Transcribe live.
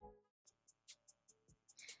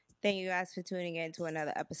Thank you guys for tuning in to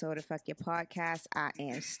another episode of Fuck Your Podcast. I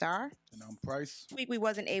am Star. And I'm Price. This week we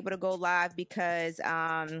wasn't able to go live because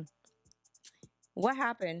what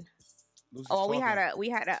happened? We had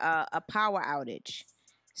a power outage.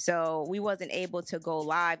 So we wasn't able to go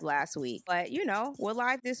live last week. But you know, we're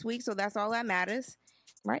live this week, so that's all that matters.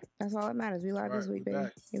 Right? That's all that matters. We live this week, baby.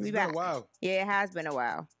 Back. Yeah, It's been a while. Yeah, it has been a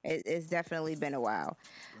while. It's definitely been a while.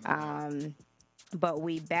 But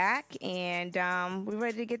we back and we're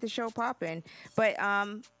ready to get the show popping. But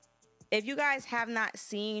if you guys have not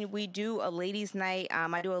seen, we do a ladies' night.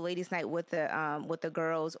 I do a ladies' night with the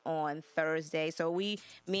girls on Thursday. So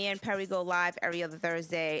me and Perry go live every other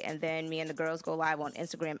Thursday, and then me and the girls go live on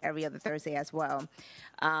Instagram every other Thursday as well.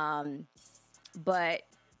 But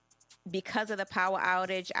because of the power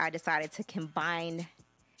outage, I decided to combine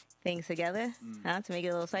things together to make it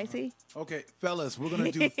a little spicy. Okay, fellas, we're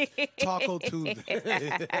going to do Taco Tuesday.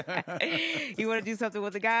 You want to do something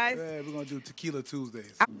with the guys? Yeah, we're going to do Tequila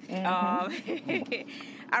Tuesdays. All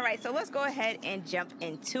right, so let's go ahead and jump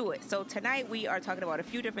into it. So tonight we are talking about a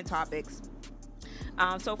few different topics.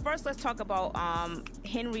 So first, let's talk about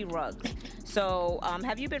Henry Ruggs. So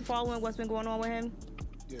have you been following what's been going on with him?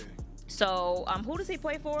 Yeah. So who does he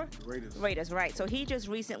play for? Raiders. Raiders, right. So he just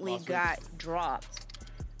recently got dropped.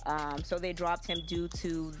 So they dropped him due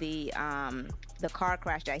to the car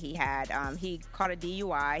crash that he had. He caught a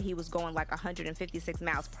DUI. He was going like 156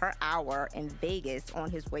 miles per hour in Vegas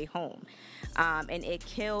on his way home. And it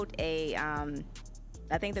killed I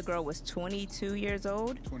think the girl was 22 years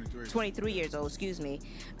old. 23 years old, excuse me.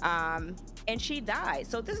 And she died.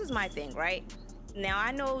 So this is my thing, right? Now,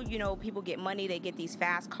 I know, people get money. They get these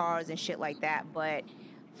fast cars and shit like that. But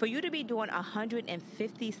for you to be doing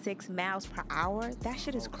 156 miles per hour, that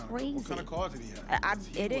shit is crazy. What kind of car did he have?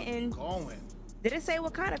 It didn't. Did it say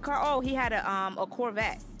what kind of car? Oh, he had a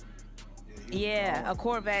Corvette. Yeah, a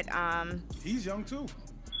Corvette. He's young too.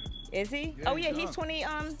 Is he? Yeah, he's 20.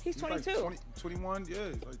 He's 22. Like 21. Yeah,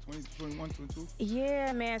 he's like 20, 21, 22.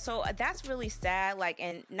 Yeah, man. So that's really sad. Like,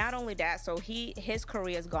 and not only that, so his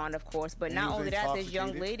career is gone, of course. But not only that, this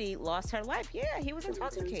young lady lost her life. Yeah, he was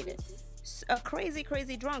intoxicated. A crazy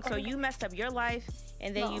drunk. So you messed up your life,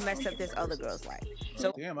 and then you messed up this other girl's life.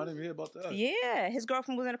 So damn, I didn't hear about that. Yeah, his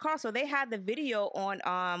girlfriend was in the car, so they had the video on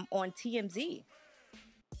TMZ,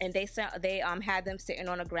 and they had them sitting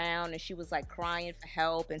on the ground, and she was like crying for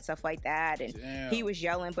help and stuff like that, and he was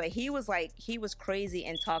yelling, but he was crazy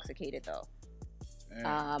intoxicated though.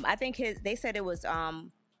 Damn. I think they said it was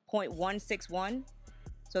 0.161.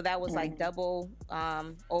 So that was like double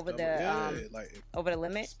over the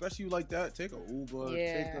limit. Especially like that, take a Uber,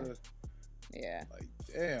 Yeah. Like,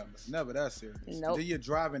 damn, it's never that serious. Nope. Then you're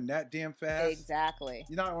driving that damn fast. Exactly.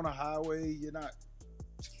 You're not on a highway. You're not.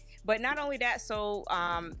 But not only that, so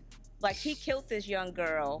like he killed this young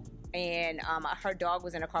girl, and her dog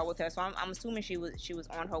was in the car with her. So I'm assuming she was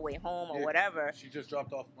on her way home or whatever. She just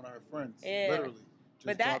dropped off one of her friends. Yeah. Literally.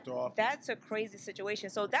 But that's a crazy situation.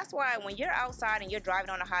 So that's why when you're outside and you're driving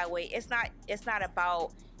on the highway, it's not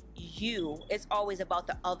about you. It's always about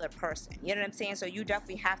the other person. You know what I'm saying? So you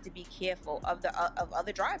definitely have to be careful of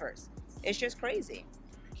other drivers. It's just crazy.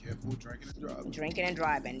 Be careful drinking and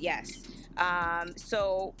driving. Yes.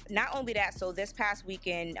 So not only that. So this past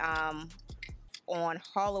weekend, on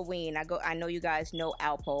Halloween, I know you guys know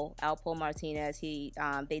Alpo Martinez.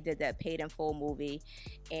 They did the Paid in Full movie,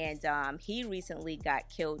 and he recently got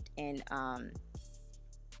killed in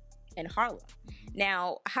Harlem.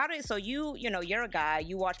 Now, you're a guy,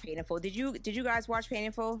 you watch Paid in Full. Did you guys watch Paid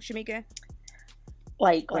in Full, Shamika?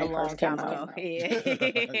 Like a long time ago.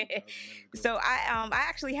 Yeah. So I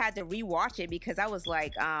actually had to rewatch it because I was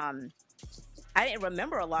like I didn't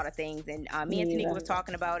remember a lot of things, and me and Tanika was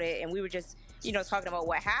talking about it, and we were just talking about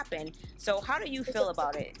what happened. So how do you feel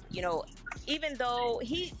about it? Even though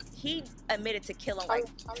he admitted to killing like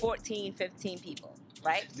 14, 15 people,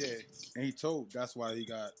 right? Yeah, and he told that's why he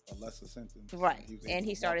got a lesser sentence. Right, and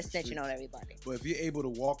he started snitching on everybody. But if you're able to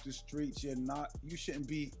walk the streets, you shouldn't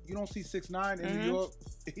be. You don't see 6ix9ine in New York.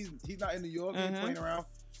 He's not in New York. He's playing around.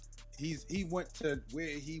 He went to where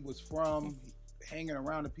he was from, hanging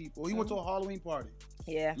around the people. He went to a Halloween party.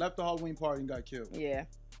 Yeah. Left the Halloween party and got killed. Yeah.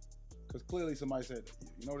 Because clearly somebody said,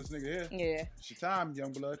 you know this nigga here? Yeah. It's your time,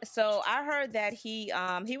 young blood. So I heard that he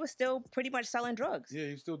was still pretty much selling drugs. Yeah,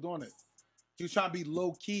 he was still doing it. He was trying to be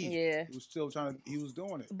low key. Yeah. He was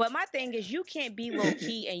doing it. But my thing is, you can't be low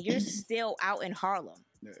key and you're still out in Harlem.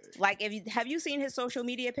 Yeah. Like, have you seen his social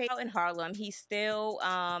media page out in Harlem? He's still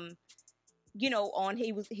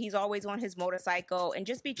he's always on his motorcycle and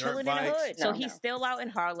just be chilling in the hood. So he's still out in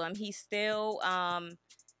Harlem. He's still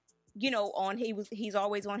he's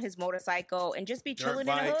always on his motorcycle and just be Dirt chilling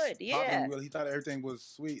bikes, in the hood. Yeah. he thought everything was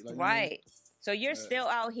sweet. Like, right. So you're still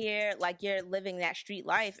out here, like, you're living that street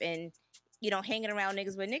life and, hanging around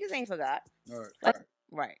niggas, but niggas ain't forgot.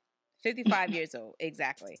 Right. 55 years old.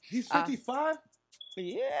 Exactly. He's 55?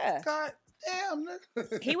 Yeah. God damn,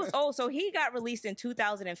 nigga. He was old. So he got released in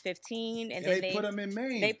 2015. And then they put him in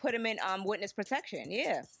Maine. They put him in witness protection.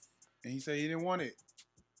 Yeah. And he said he didn't want it.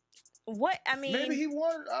 What? I mean. Maybe he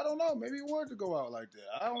wanted, I don't know. Maybe he wanted to go out like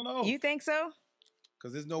that. I don't know. You think so?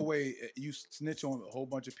 Because there's no way you snitch on a whole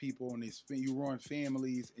bunch of people and you ruin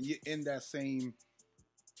families and you're in that same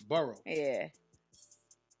borough. Yeah.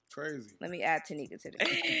 Crazy. Let me add Tanika to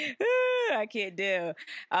this. I can't do.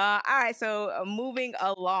 All right, so moving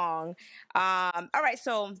along. All right,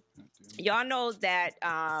 so y'all know that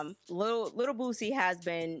Little Boosie has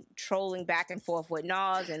been trolling back and forth with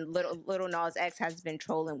Nas, and Little Nas X has been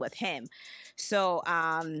trolling with him. So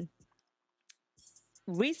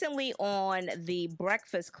recently on the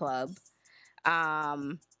Breakfast Club,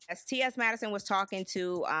 as T.S. Madison was talking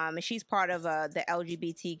to, and she's part of the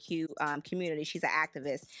LGBTQ community. She's an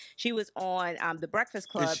activist. She was on the Breakfast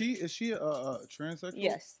Club. Is she a transsexual?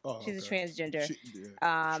 Yes, she's a transgender.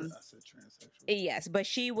 I said transsexual. Yes, but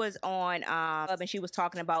she was on, and she was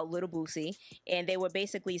talking about Little Boosie, and they were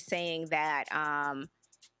basically saying that,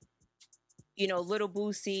 Little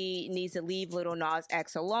Boosie needs to leave Little Nas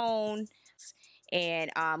X alone.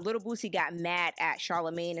 And Little Boosie got mad at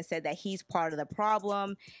Charlamagne and said that he's part of the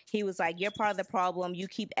problem. He was like, you're part of the problem. You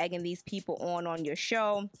keep egging these people on your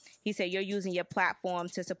show. He said, you're using your platform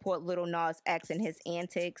to support Little Nas X and his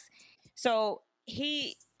antics. So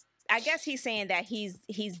I guess he's saying that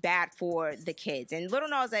he's bad for the kids. And Little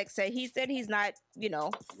Nas X said he's not,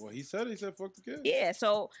 Well, he said fuck the kids. Yeah,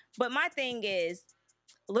 so, but my thing is,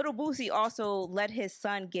 Little Boosie also let his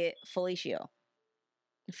son get fellatio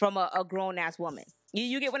from a grown-ass woman.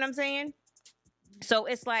 You get what I'm saying? So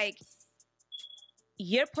it's like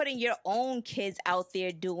you're putting your own kids out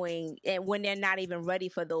there doing, and when they're not even ready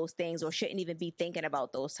for those things or shouldn't even be thinking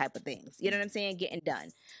about those type of things. You know what I'm saying? Getting done.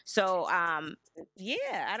 So,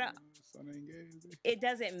 yeah, I don't... Son ain't gay, it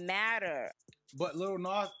doesn't matter. But Lil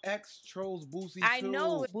Nas X trolls Boosie too. I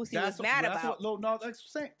know what Boosie was mad about. That's what Lil Nas X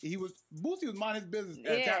was saying. Boosie was minding his business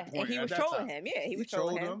at that point. And he was trolling him. Yeah, he was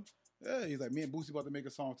trolling him. Yeah, he's like, me and Boosie about to make a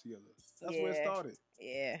song together. That's where it started.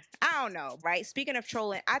 Yeah. I don't know, right? Speaking of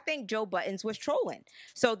trolling, I think Joe Buttons was trolling.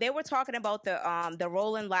 So they were talking about the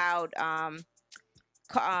Rolling Loud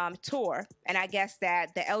tour, and I guess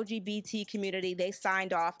that the LGBT community, they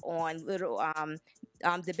signed off on Little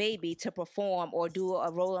the Baby to perform or do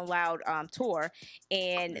a Rolling Loud tour,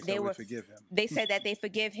 and they forgive him. They said that they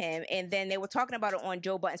forgive him, and then they were talking about it on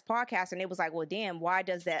Joe Budden's podcast, and it was like, well, damn, why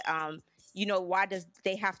does that why does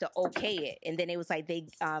they have to okay it? And then it was like they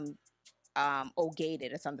okayed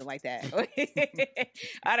it or something like that.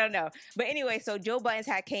 I don't know. But anyway, so Joe Buttons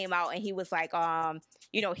had came out and he was like,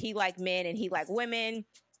 he like men and he like women.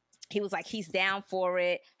 He was like, he's down for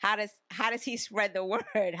it. How does he spread the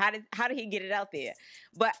word? How did he get it out there?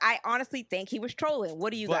 But I honestly think he was trolling.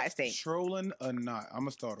 What do you guys think? Trolling or not? I'm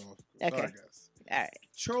gonna start off. Okay. Sorry, guys. All right.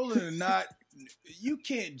 Trolling or not, you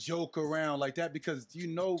can't joke around like that because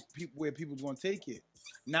where people's gonna take it.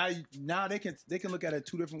 Now they can look at it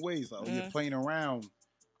two different ways. Like, you're playing around.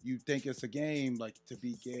 You think it's a game, like to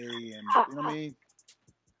be gay, and you know what I mean.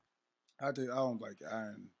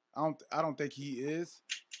 I don't think he is.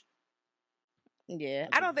 Yeah,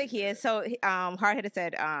 I don't think he is. So Hardheaded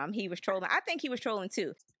said he was trolling. I think he was trolling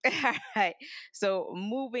too. All right. So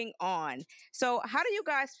moving on. So how do you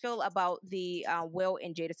guys feel about the Will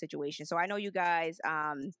and Jada situation? So I know you guys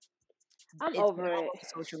I'm over it.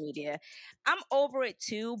 Social media. I'm over it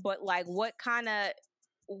too, but like I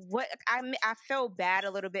feel bad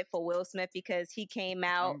a little bit for Will Smith because he came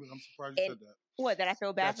out. I'm surprised you said that. What, that I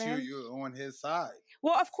feel bad for him? You're on his side.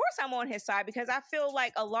 Well, of course I'm on his side because I feel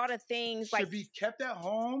like a lot of things should be kept at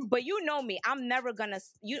home. But you know me, I never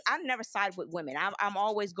side with women. I'm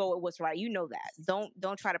always go with what's right. You know that.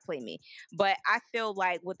 Don't try to play me. But I feel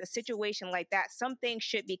like with a situation like that, some things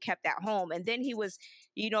should be kept at home. And then he was,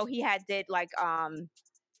 he did like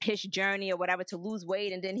his journey or whatever to lose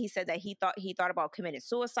weight, and then he said that he thought about committing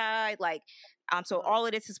suicide. Like, so all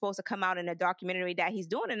of this is supposed to come out in a documentary that he's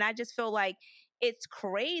doing, and I just feel like it's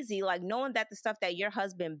crazy, like knowing that the stuff that your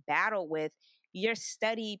husband battled with, you're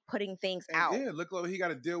steady putting things out. Yeah, look what he got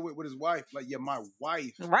to deal with his wife. Like, yeah, my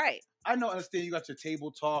wife. Right. I understand you got your table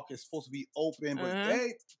talk. It's supposed to be open, but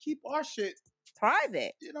hey, keep our shit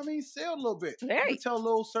private. You know what I mean? Say a little bit. Right. You tell a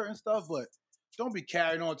little certain stuff, but don't be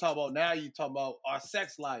carrying on talking about now you talking about our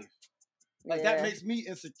sex life. Like that makes me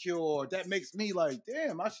insecure. That makes me like,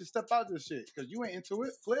 damn, I should step out this shit because you ain't into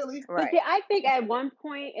it, clearly. Right. See, I think at one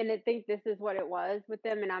point, and I think this is what it was with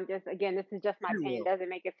them, and I'm just, again, this is just my opinion, doesn't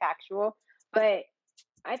make it factual, but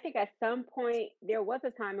I think at some point there was a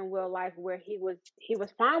time in Will's life where he was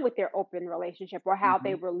fine with their open relationship or how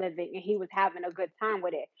they were living, and he was having a good time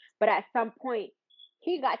with it. But at some point,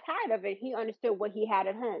 he got tired of it. He understood what he had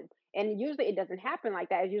at home. And usually it doesn't happen like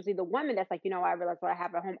that. It's usually the woman that's like, I realize what I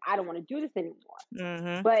have at home. I don't want to do this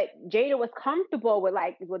anymore. But Jada was comfortable with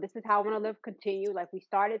like, well, this is how I want to live, continue. Like, we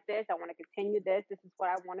started this. I want to continue this. This is what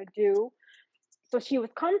I want to do. So she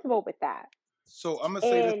was comfortable with that. So I'm going to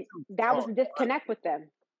say this too. That was a disconnect with them.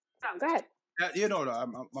 Oh, go ahead.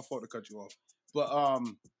 My fault to cut you off. But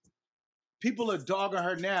people are dogging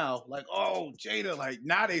her now, like, oh, Jada, like,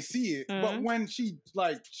 now they see it. But when she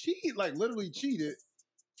literally cheated,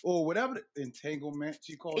 or whatever entanglement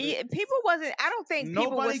she called it. People wasn't. I don't think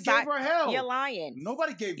nobody gave her hell. You're lying.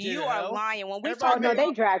 Nobody gave Jada You hell. are lying. When we talk, no,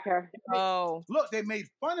 they dragged her. Look, they made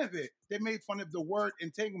fun of it. They made fun of the word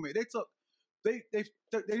entanglement. They didn't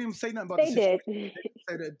even say nothing about they did. They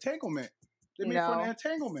said the entanglement. They made fun of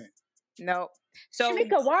entanglement. No. So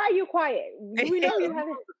Shamika, why are you quiet? We know you have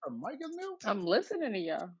a mic is new. I'm listening to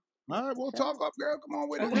y'all. All right, we'll talk up, girl. Come on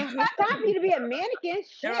with it. It's not time for you to be a mannequin.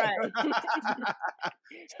 Shit. Right.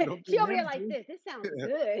 She over here like this. This sounds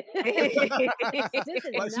good. This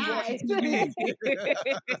is nice.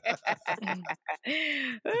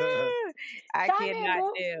 I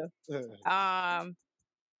cannot do.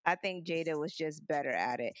 I think Jada was just better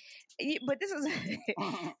at it. But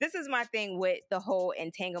this is my thing with the whole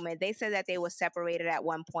entanglement. They said that they were separated at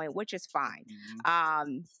one point, which is fine.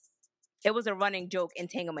 It was a running joke,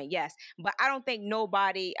 entanglement, yes. But I don't think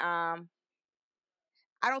nobody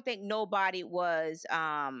was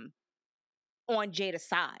on Jada's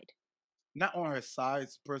side. Not on her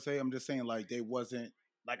sides per se. I'm just saying like they wasn't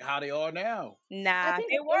like how they are now. Nah,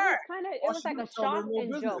 they were. It was like a shock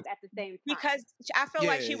and joke at the same time. Because I feel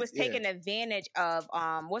like she was taking advantage of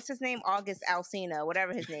what's his name? August Alsina,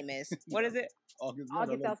 whatever his name is. What is it? August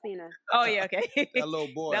Alsina. Oh yeah, okay. That little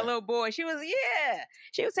boy. That little boy. She was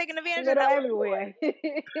taking advantage of that everywhere.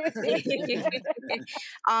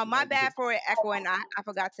 My bad for echoing. I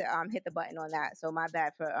forgot to hit the button on that. So my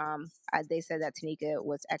bad for they said that Tanika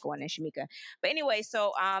was echoing and Shamika. But anyway,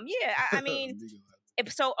 so I mean.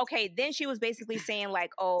 So okay, then she was basically saying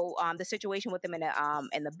like, the situation with them in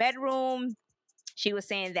the bedroom. She was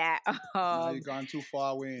saying that you've gone too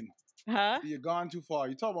far, Win. Huh? You're gone too far.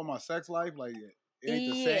 You talk about my sex life, like it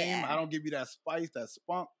ain't the same. I don't give you that spice, that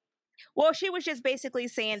spunk. Well, she was just basically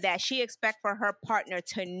saying that she expect for her partner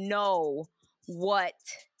to know what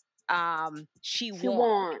she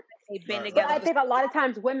wants. They've been together. But I think a lot of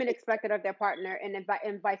times women expect it of their partner, and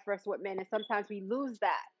vice versa with men, and sometimes we lose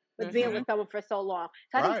that. With being with someone for so long.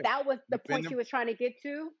 So I think that was the point she was trying to get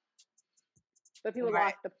to. But people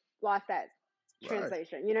lost that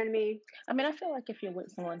translation. You know what I mean? I mean, I feel like if you're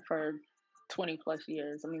with someone for 20 plus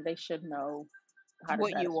years, I mean, they should know how to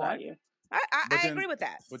satisfy you want. You. I agree with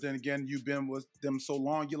that. But then again, you've been with them so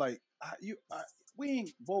long, you're like, we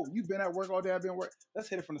ain't both. You've been at work all day. I've been at work. Let's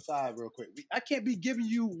hit it from the side real quick. I can't be giving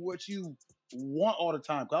you what you want all the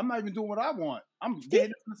time because I'm not even doing what I want. I'm getting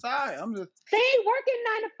it from the side. I'm just. They ain't working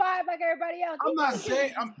 9 to 5 like everybody else. I'm not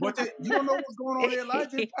saying. You don't know what's going on in their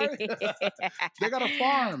life. They got a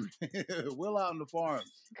farm. Will out on the farm.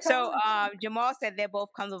 So Jamal said they're both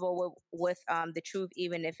comfortable with the truth,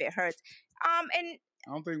 even if it hurts. And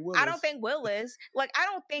I don't think Will. I don't think Will is. Like, I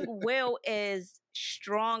don't think Will is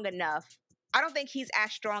strong enough. I don't think he's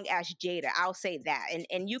as strong as Jada. I'll say that.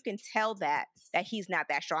 And you can tell that he's not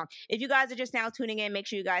that strong. If you guys are just now tuning in, make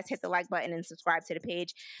sure you guys hit the like button and subscribe to the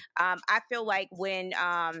page. I feel like when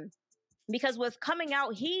because with coming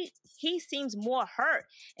out, he seems more hurt.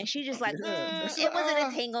 And she's just like, it was an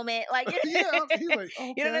entanglement. Like, he's like, okay. You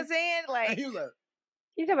know what I'm saying? Like, he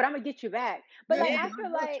said, but I'm gonna get you back. But like I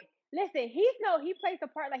feel like, listen, he plays the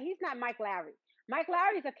part like he's not Mike Lowry. Mike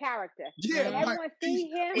Lowry's a character. Yeah, everyone see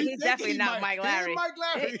him. He's definitely not Mike Lowry. Mike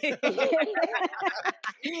Lowry.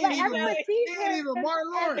 Everyone sees him even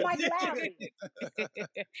Martin Lawrence. Mike Lowry.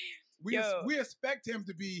 We expect him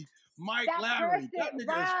to be Mike that Lowry. Person, that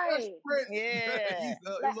nigga is Fresh Prince. Yeah.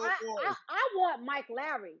 I want Mike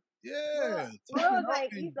Lowry. Yeah. Will's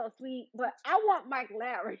like, he's so sweet, but I want Mike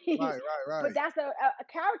Lowry. Right. But that's a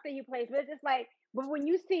character he plays. But it's just like, but when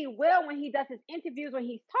you see Will, when he does his interviews, when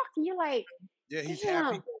he's talking, you're like, yeah, he's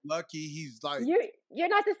happy, lucky. He's like, you're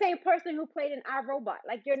not the same person who played in iRobot.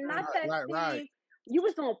 Like, you're not that same You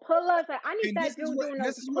was doing pull-ups. Like, I need And that dude doing this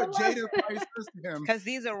those is what pull-ups. Jada probably says to him. Because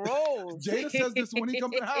these are roles. Jada says this when he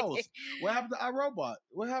comes to the house. What happened to iRobot?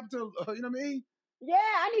 What happened to you know what I mean? Yeah,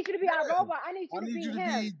 I need you to be our robot. I need you to be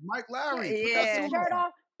him. Mike Lowry. Yeah. Put that Take suit your shirt on.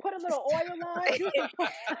 off. Put a little oil on. Do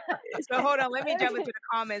some So hold on, let me jump into the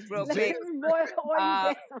comments real quick. oil you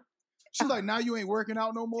down. She's like, now you ain't working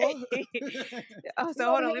out no more. So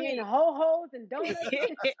hold on, let eating me ho-hos and donuts.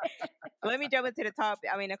 let me jump into the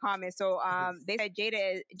the comments. So they said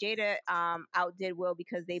Jada outdid Will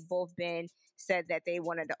because they both said that they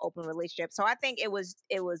wanted an open relationship. So I think it was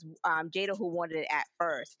Jada who wanted it at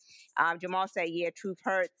first. Jamal said, yeah, truth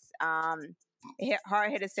hurts.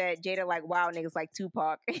 Hard Hitter said Jada like wow niggas like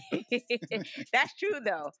Tupac. That's true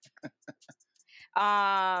though.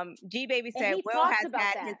 G Baby said Will has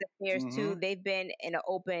had his affairs too. They've been in an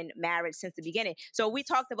open marriage since the beginning. So we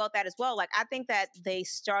talked about that as well. Like I think that they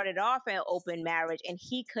started off in an open marriage and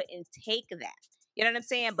he couldn't take that. You know what I'm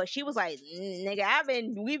saying? But she was like, nigga,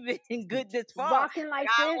 we've been good this far. Walking like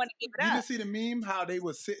I this. want to give it up. You didn't see the meme how they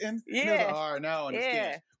was sitting? Yeah. Like, all right, now I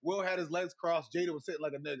understand. Will had his legs crossed. Jada was sitting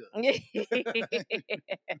like a nigga.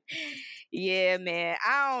 Yeah, man.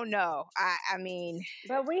 I don't know. I mean,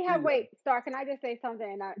 but we have. Wait, Star. Can I just say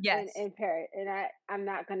something? In Parrot, and I'm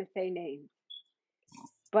not gonna say names,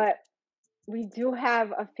 but we do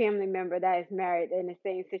have a family member that is married in the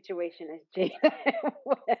same situation as Jada.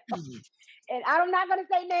 And I'm not gonna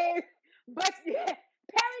say names, but Perry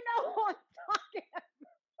knows who I'm talking about.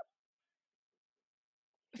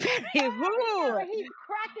 Who? He's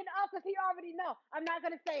cracking up because he already know. I'm not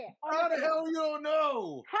gonna say it. How the hell you don't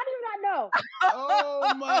know? How do you not know?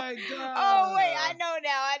 Oh my god! Oh wait, I know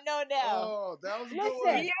now. Oh, that was a good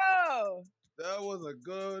one. Yo, that was a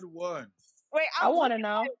good one. Wait, I want to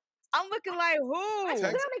know. I'm looking like who? I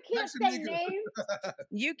really can't say names.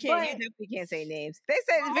 You definitely can't say names. They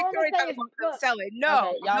said Victoria talking about selling. No,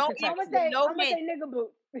 okay, y'all I'm gonna say nigga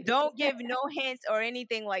boots. Don't give no hints or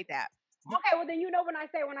anything like that. Okay, well then you know when I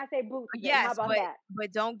say boots. Yes, how about that?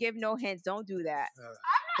 But don't give no hints. Don't do that.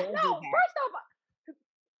 I'm not. No, first off,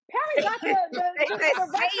 Perry got the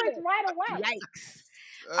reference right away. Yikes.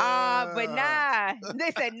 But nah.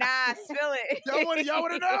 They said nah, spill it. Y'all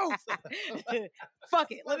wanna know?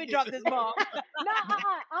 Fuck it. Let me drop this ball. No,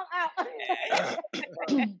 I'm out.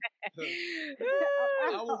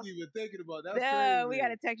 I wasn't even thinking about that. No, we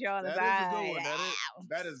gotta text you on the side. That is a good one.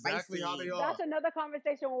 That is exactly how they are. That's another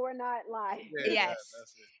conversation when we're not live. Yeah, yes.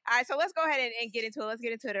 That's it. All right, so let's go ahead and get into it. Let's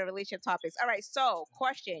get into the relationship topics. All right, so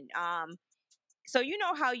question. So you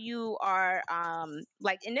know how you are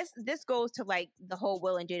like, and this goes to like the whole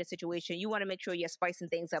Will and Jada situation. You want to make sure you're spicing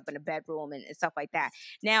things up in the bedroom and stuff like that.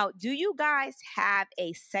 Now, do you guys have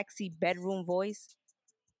a sexy bedroom voice?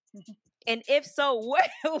 And if so, what?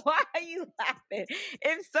 Why are you laughing?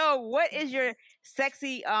 If so, what is your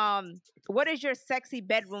sexy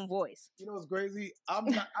bedroom voice? You know what's crazy? I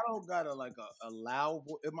don't got a loud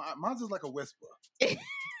voice. Mine's just like a whisper.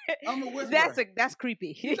 I'm a whisperer. That's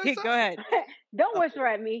creepy. Go ahead. Don't whisper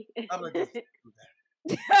at me. I'm like this.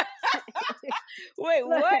 Wait,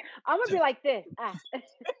 what? I'm gonna be like this.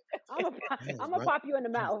 I'm gonna pop you in the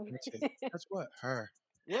mouth. That's what her.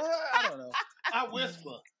 What? I don't know. I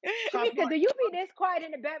whisper. Shamika, do you be this quiet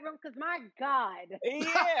in the bedroom? Because my God.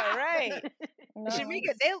 Yeah, right. No.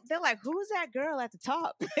 Shamika, they're like, who's that girl at the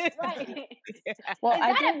top? Right. Well,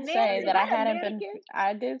 I did say that I hadn't been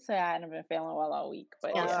feeling well all week.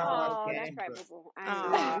 But okay. That's right, boo-boo.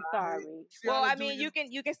 I'm sorry. Well, I mean, you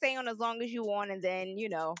can stay on as long as you want, and then see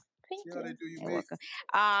how they do you, me.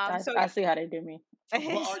 I see how they do me.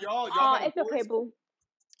 Well, y'all it's okay, boo.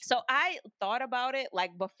 So I thought about it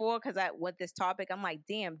like before because with this topic, I'm like,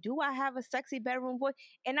 damn, do I have a sexy bedroom voice?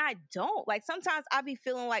 And I don't. Like sometimes I be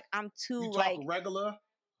feeling like I'm too you talk regular,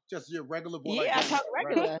 just your regular voice. Yeah, I talk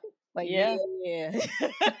regular. Like yeah.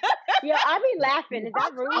 Yeah, I be laughing. Is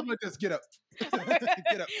that rude? I'm gonna just get up.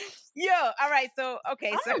 Get up. Yo, all right. So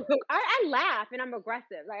okay, so I laugh and I'm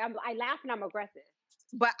aggressive. Like I laugh and I'm aggressive.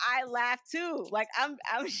 But I laugh too. Like I'm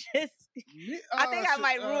just. I think I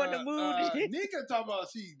might ruin the mood. Nika talking about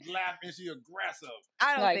she laughing, she aggressive.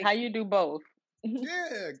 I don't think how you do both.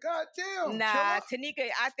 Yeah, goddamn. Nah, Tanika,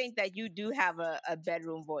 I think that you do have a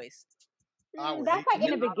bedroom voice. That's like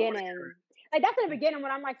in the beginning. Like that's in the beginning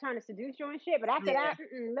when I'm like trying to seduce you and shit. But after that,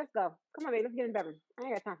 let's go. Come on, baby, let's get in the bedroom. I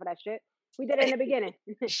ain't got time for that shit. We did it in the beginning.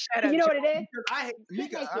 Shut up. You know what it is? I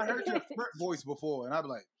heard your flirt voice before, and I'm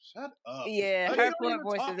like, shut up. Yeah, her flirt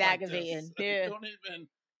voice is aggravating. Yeah. Don't even.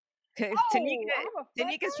 Cause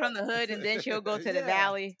Tanika's from the hood, and then she'll go to the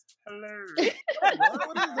valley. Hello.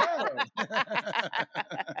 What is that?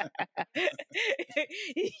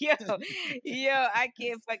 yo, I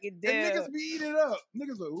can't fucking do. And niggas be eating it up.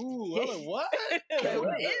 Niggas like, ooh, I'm like, what?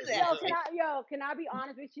 What is that? Can I be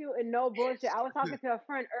honest with you? And no bullshit. I was talking to a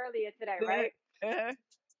friend earlier today, right? And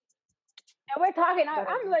we're talking.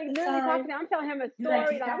 I'm like literally talking. I'm telling him a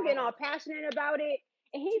story. Like I'm getting all passionate about it.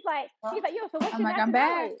 And he's like, yo, so what's your nationality? I'm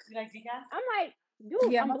back. I'm like,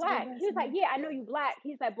 dude, I'm black. He's like, yeah, I know you black.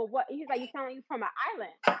 He's like, but what? He's like, you sound like you from an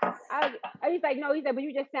island. He's like, no. He said, but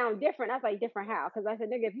you just sound different. I was like, different how? Because I said,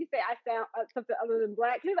 nigga, if you say I sound something other than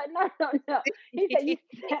black, he's like, no. He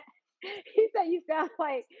said, you sound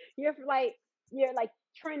like you're like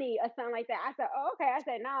Trini or something like that. I said, oh, okay. I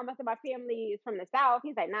said, nah, most of my family is from the South.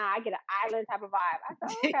 He's like, nah, I get an island type of vibe. I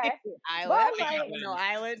said, okay. Island? Like, no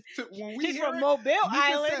island. She's from Mobile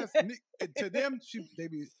Island. To them, they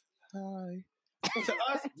be, hi. To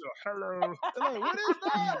us, hello. They're like, what is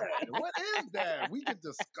that? What is that? We get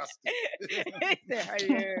disgusted.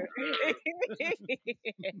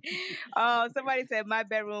 Oh, somebody said my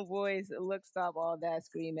bedroom voice. Look, stop all that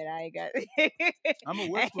screaming. I ain't got. I'm a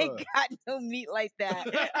whisperer. I ain't got no meat like that.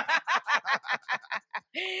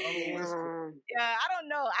 I'm a whisperer. Yeah, I don't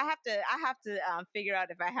know. I have to figure out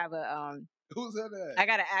if I have a Who's that? I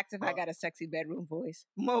gotta ask if I got a sexy bedroom voice.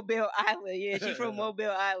 Mobile Island. Yeah, she's from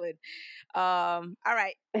Mobile Island. All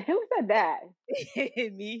right. Who said that?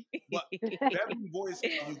 Me. But bedroom voice,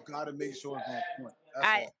 you gotta make sure it's on point. All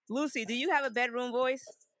right, Lucy, do you have a bedroom voice?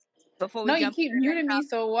 Before we no, you keep muting me,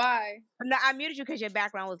 so why? No, I muted you because your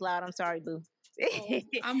background was loud. I'm sorry, boo.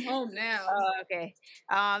 I'm home now. Oh, okay.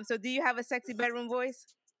 So do you have a sexy bedroom voice?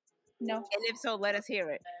 No. And if so, let us hear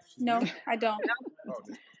it. No, I don't. No?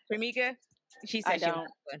 Tamika? She said I don't.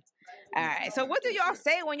 All right. So what do y'all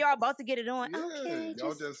say when y'all about to get it on? Yeah, Okay,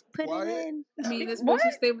 y'all just put quiet. it in. I mean, it's supposed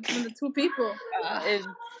to stay between the two people.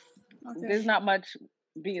 There's not much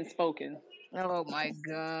being spoken. Oh my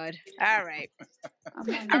God. All right.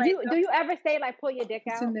 Do you ever say like pull your dick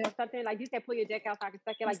out or something? Like you say pull your dick out so I can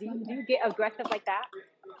suck it. Like do you get aggressive like that?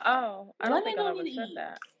 Oh, I don't think I've ever said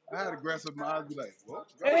that. I had aggressive eyes be like,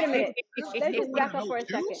 what? Wait a minute. Let's just back up for a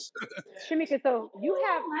second. Shamika, so you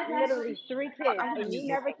have literally 3 kids and you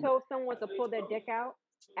never told someone to pull their dick out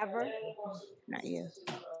ever? Not you.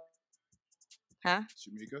 Huh?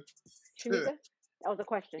 Shamika? That was a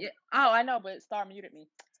question. Yeah. Oh, I know, but Star muted me.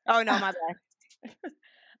 Oh no, my bad.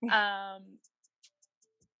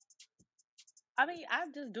 I mean, I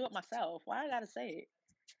just do it myself. Why I gotta say it?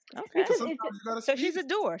 Okay. So she's a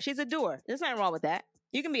doer. She's a doer. There's nothing wrong with that.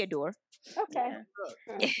 You can be a doer. Okay.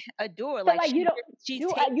 A doer, so like you don't.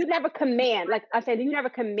 You never command. Like I said, you never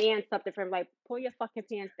command something from like pull your fucking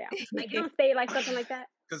pants down. Like you don't say like something like that.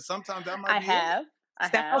 Because sometimes that might. I have.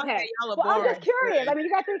 Okay. Well, I'm just curious. I mean,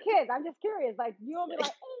 you got 3 kids. I'm just curious. Like you don't be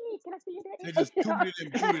like, hey, can I see your dick? They just tooted it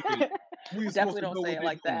and booted it. Definitely don't say it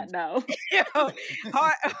like that. No. Yo,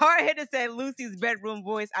 hard hitter said Lucy's bedroom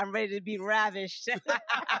voice. I'm ready to be ravished. Not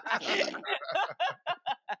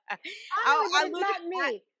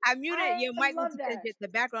me. I muted your mic because the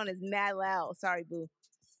background is mad loud. Sorry, boo.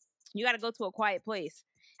 You got to go to a quiet place.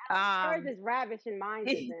 Hers is ravished and mine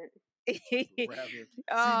isn't.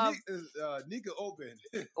 Nika open.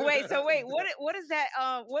 wait, what is that?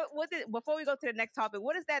 Before we go to the next topic,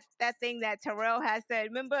 what is that thing that Terrell has said?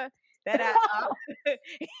 Remember that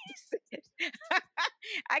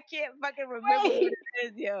I can't fucking remember what it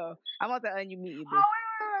is, yo. I'm about to unmute you, boo.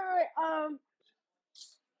 Wait.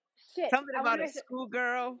 Shit. Something about a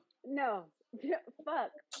schoolgirl. No.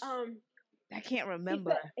 Fuck. I can't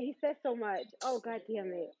remember. He said so much. Oh, God damn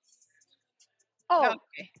it. Oh,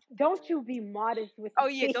 okay. Don't you be modest with me. Oh,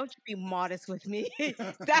 yeah, don't you be modest with me.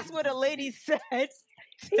 That's what a lady said.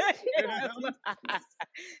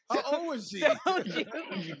 How old was she?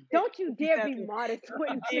 Don't you dare be modest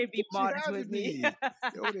with me. Dare be modest with me.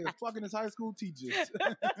 Yo, they're fucking his high school teachers.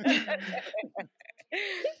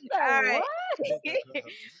 All right.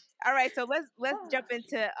 All right, so let's jump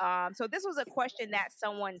into so this was a question that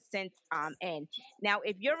someone sent in. Now,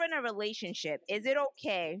 if you're in a relationship, is it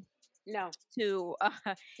okay? No. To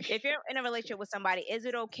if you're in a relationship with somebody, is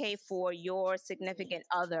it okay for your significant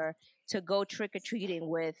other to go trick or treating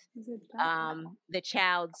with the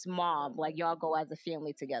child's mom? Like y'all go as a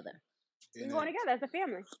family together. We going together as a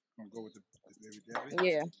family. Go with the baby daddy.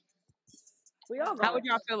 Yeah. We all going. How would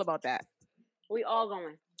y'all feel about that? We all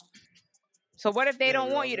going. So what if they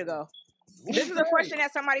don't want you to go? This is a question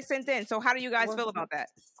that somebody sent in. So how do you guys feel about that?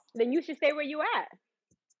 Then you should stay where you at.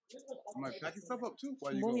 I might pack your stuff up too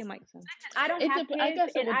while you Move your go. mic, son. I don't have I kids, guess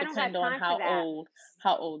it and would I don't have depend on time for that.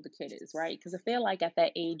 how old the kid is, right? Because if they're like at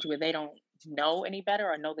that age where they don't know any better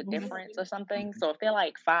or know the Mhm. difference or something, Mhm. so if they're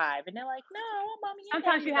like 5 and they're like, "No, mommy and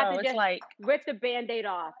Sometimes daddy you to have go," to it's just like, rip the band-aid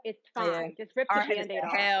off. It's Yeah. fine. Just rip the Our head band-aid said,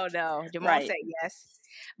 off. hell no. Jamal said right, yes.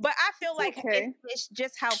 But I feel It's like okay. it's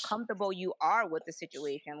just how comfortable you are with the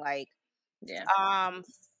situation. Like, yeah.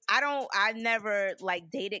 I never like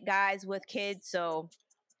dated guys with kids, so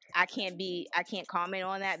I can't comment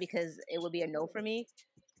on that because it would be a no for me.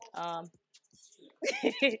 Um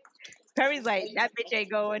Perry's like, that bitch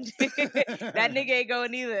ain't going. That nigga ain't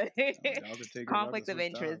going either. Y'all could take it. Y'all could Conflict of switch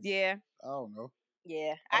interest. sides. Yeah. I don't know.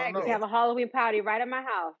 Yeah. I I don't We agree. can know. have a Halloween party right at my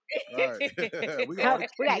house. Right. We got all the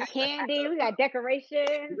We got candy. candy. We got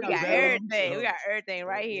decorations. We We got got Okay. balloons. everything. We got everything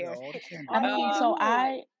right We got here. all the candy. I All mean, you so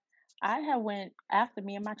want. I had went after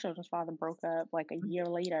me and my children's father broke up like a year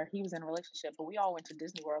later. He was in a relationship, but we all went to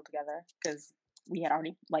Disney World together because we had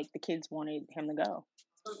already like the kids wanted him to go.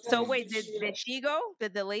 So Mm. wait, did she go?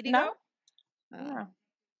 Did the lady No, go? Oh. no,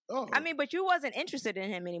 Oh, I mean, but you wasn't interested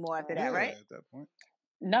in him anymore after yeah. that, right? At that point,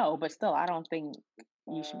 no, but still, I don't think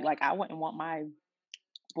you should be like. I wouldn't want my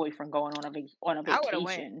boyfriend going on a I would have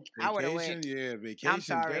went. vacation. I would have vacation. went. Yeah, I'm vacation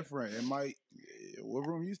sorry. different. It might. What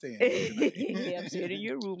room you staying in tonight? Yeah, I'm sitting in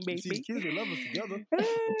your room, You see, the baby. kids would love us together.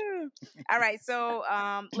 All right, so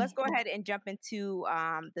let's go ahead and jump into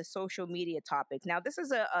the social media topics. Now, this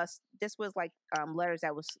is this was like letters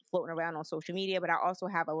that was floating around on social media, but I also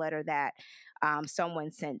have a letter that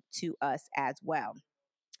someone sent to us as well.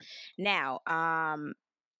 Now,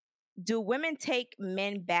 do women take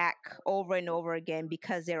men back over and over again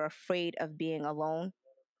because they're afraid of being alone?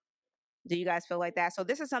 Do you guys feel like that? So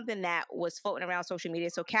this is something that was floating around social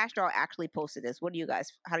media. So Castro actually posted this. How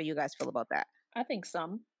do you guys feel about that? I think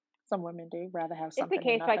some women do rather have It's a something than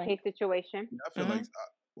case by nothing. case situation. I feel like,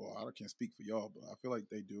 well, I can't speak for y'all, but I feel like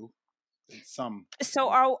they do. Some. So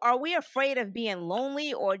are we afraid of being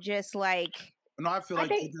lonely or just like? No, I feel I like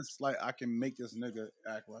they think just like I can make this nigga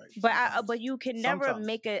act right. But you can never Sometimes.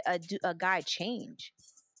 make a guy change.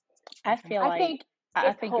 I feel I like think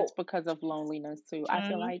I it's think hope. it's because of loneliness too. I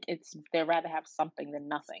feel like they'd rather have something than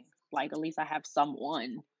nothing. Like at least I have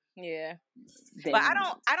someone. Yeah. Than, But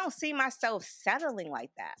I don't see myself settling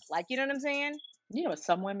like that. Like, you know what I'm saying? you know,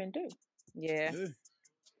 some women do. Yeah. Yeah.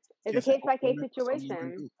 It's a Can't say case by case women, but some women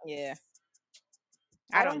situation. do. Yeah.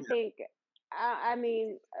 I don't think. I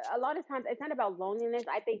mean, a lot of times it's not about loneliness.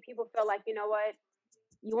 I think people feel like, you know what,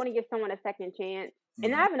 you want to give someone a second chance.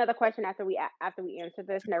 And I Mhm. have another question after we answer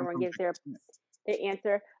this, and everyone gives their Yeah.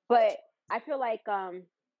 answer. But I feel like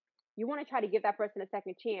you want to try to give that person a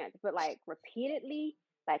second chance, but like repeatedly,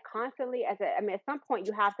 like constantly. I mean, at some point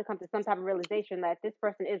you have to come to some type of realization that this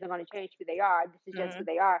person isn't going to change who they are. This is just who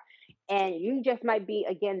they are, and you just might be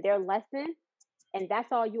again their lesson, and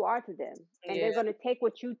that's all you are to them. And they're going to take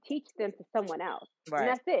what you teach them to someone else, and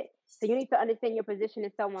that's it. So you need to understand your position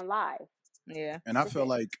in someone's life. Yeah. And I feel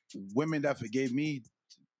like women that forgave me,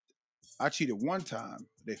 I cheated one time,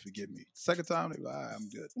 they forgive me. Second time, they be like, I'm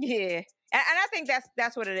good. Yeah. And I think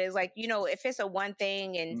that's what it is. Like, you know, if it's a one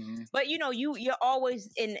thing and but you know, you're always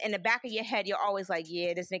in the back of your head, you're always like,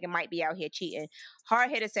 yeah, this nigga might be out here cheating. Hard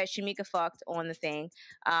hitter said Shamika fucked on the thing,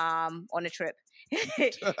 on the trip.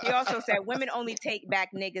 He also said women only take back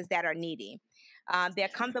niggas that are needy. They're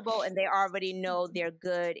comfortable and they already know they're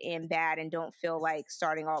good and bad and don't feel like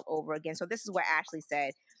starting all over again. So this is what Ashley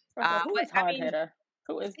said. Who is hard hitter?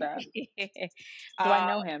 Who is that? Do I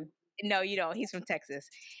know him? No, you don't. He's from Texas.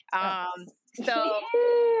 So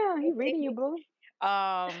yeah, he's reading you, boo.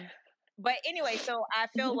 But anyway, so I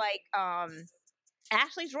feel like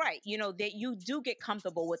Ashley's right. You know that you do get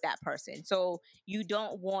comfortable with that person, so you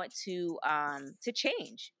don't want to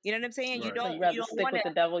change. You know what I'm saying? Right. You don't. You rather You don't stick want with the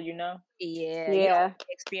devil, you know. Yeah. You don't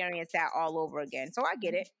experience that all over again. So I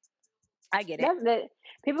get it. I get it. That's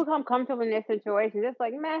people become comfortable in their situations. It's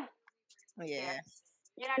like meh. Yeah.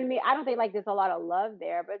 You know what I mean? I don't think like there's a lot of love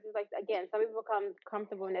there, but it's just like again, some people become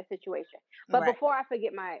comfortable in their situation. But before I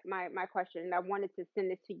forget my question, I wanted to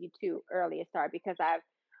send this to you too earlier, sorry, because I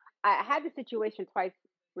had the situation twice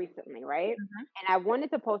recently, right? And I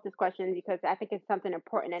wanted to post this question because I think it's something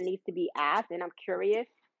important that needs to be asked, and I'm curious.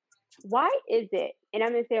 Why is it? And I'm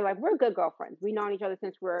gonna say like we're good girlfriends. We known each other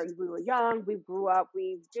since we were young. We grew up.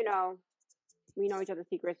 We know each other's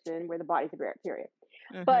secrets, and we're the bodies of it. Period.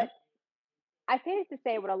 But I say this to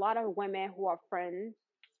say with a lot of women who are friends,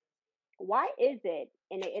 why is it,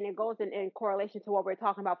 and it goes in correlation to what we're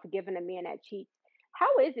talking about, forgiving a man that cheats. How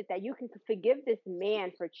is it that you can forgive this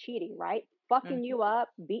man for cheating, right? Fucking you up,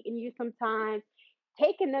 beating you sometimes,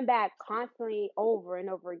 taking them back constantly over and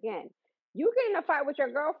over again. You get in a fight with your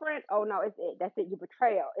girlfriend, oh no, it's it. That's it. You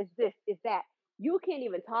betrayal. It's this, it's that. You can't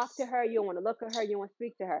even talk to her. You don't want to look at her. You don't want to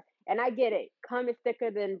speak to her. And I get it. Cum is thicker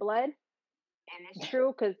than blood. And it's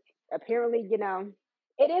true because apparently, it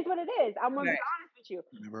is what it is. I'm going to be honest with you.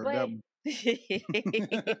 Never But heard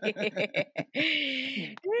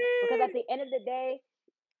because at the end of the day,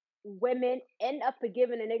 women end up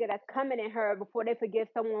forgiving a nigga that's coming in her before they forgive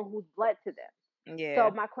someone who's blood to them. Yeah.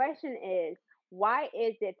 So my question is, why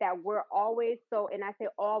is it that we're always so, and I say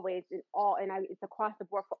always, it's across the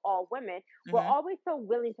board for all women, we're always so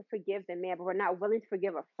willing to forgive the man, but we're not willing to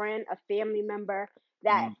forgive a friend, a family member,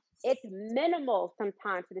 that it's minimal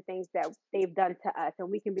sometimes for the things that they've done to us. And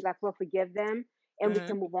we can be like, we'll forgive them and we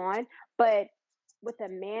can move on. But with a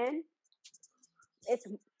man, it's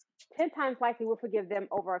 10 times likely we'll forgive them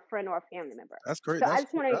over a friend or a family member. That's great. So I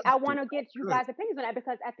want to get you guys' opinions on that,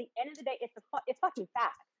 because at the end of the day, it's fucking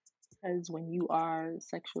fact. Because when you are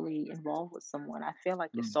sexually involved with someone, I feel like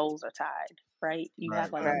your souls are tied, right? You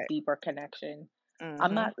have like a deeper connection.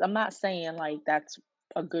 I'm not saying like that's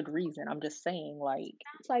a good reason. I'm just saying like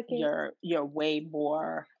you're way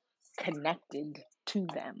more connected to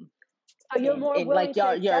them. So you're more willing like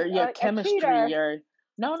your chemistry,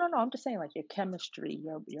 No, I'm just saying like your chemistry,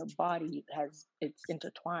 your body it's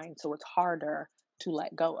intertwined, so it's harder to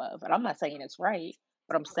let go of. And I'm not saying it's right,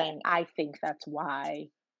 but I'm saying I think that's why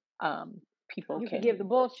people you can give the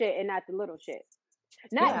bullshit and not the little shit.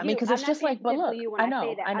 Because it's just like, but look, I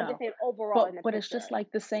know. I'm just saying overall. But it's just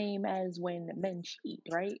like the same as when men cheat,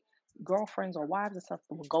 right? Girlfriends or wives and stuff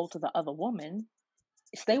will go to the other woman,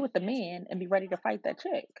 stay with the man, and be ready to fight that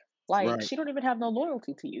chick. Like she don't even have no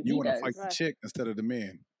loyalty to you. You want to fight the chick instead of the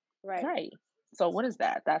man, right? So what is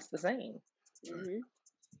that? That's the same.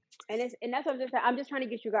 And that's what I'm just trying to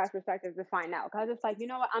get you guys' perspective to find out, because it's like, you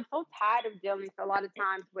know what, I'm so tired of dealing a lot of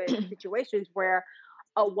times with situations where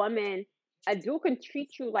a woman, a dude can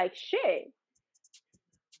treat you like shit,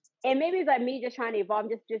 and maybe it's like me just trying to evolve,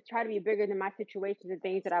 just try to be bigger than my situations and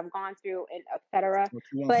things that I've gone through and etc. But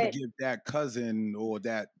you won't forgive that cousin or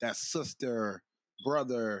that sister,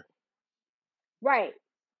 brother, right?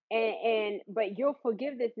 But you'll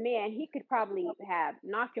forgive this man. He could probably have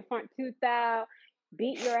knocked your front tooth out,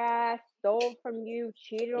 beat your ass, stole from you,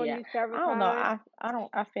 cheated on you several times. I don't know.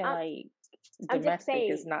 I feel like domestic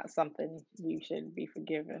is not something you should be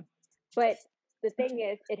forgiven. But the thing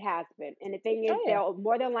is, it has been. And the thing is, they'll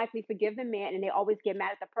more than likely forgive the man, and they always get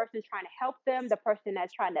mad at the person trying to help them, the person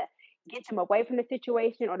that's trying to get them away from the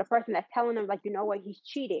situation, or the person that's telling them, like, you know what, he's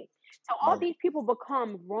cheating. So all these people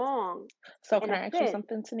become wrong. So can I ask you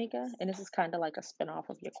something, Tanika? And this is kind of like a spinoff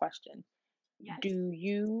of your question. Yes. Do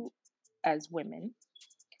you, as women,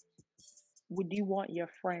 would you want your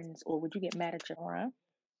friends, or would you get mad at your friend?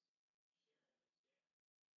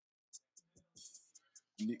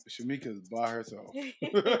 Shamika's by herself.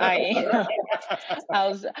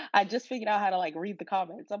 I just figured out how to like read the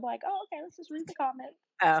comments. I'm like, oh, okay, let's just read the comments.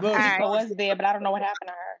 Look, I was there, but I don't know what happened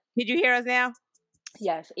to her. Did you hear us now?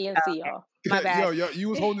 Yes, and see y'all. My bad. Yo, you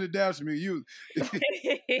was holding it down, Shamika.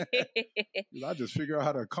 I just figured out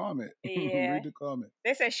how to comment. Yeah. Read the comment.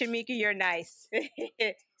 They said, Shamika, you're nice.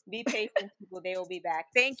 Be patient, people. They will be back.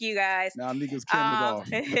 Thank you, guys. Now Nika's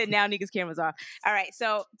camera's off. Now Nika's camera's off. All right.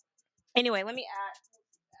 So anyway, let me add.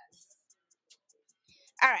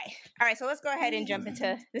 All right. So let's go ahead and jump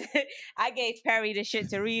into. I gave Perry the shit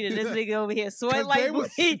to read, and this nigga over here sweating like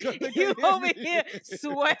booty. You over here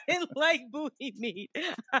sweating like booty meat.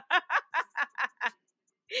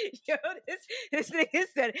 Yo, this nigga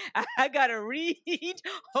said, I gotta read.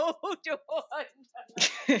 Hold on.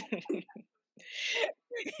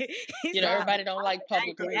 Everybody don't like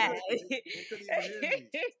public reading.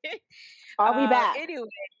 Are we back? Anyway.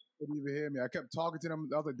 Didn't even hear me. I kept talking to them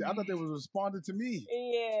the other day. I thought they was responding to me.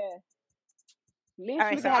 Yeah. Me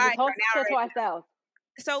and we have the whole show to ourselves.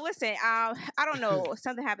 So listen, I don't know.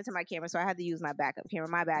 Something happened to my camera, so I had to use my backup camera.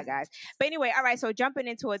 My bad, guys. But anyway, all right. So jumping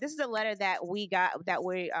into it, this is a letter that we got that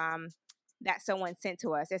someone sent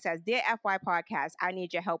to us. It says, "Dear FY Podcast, I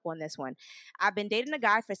need your help on this one. I've been dating a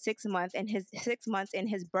guy for 6 months, and his 6 months and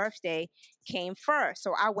his birthday came first.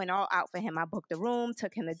 So I went all out for him. I booked a room,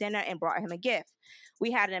 took him to dinner, and brought him a gift. We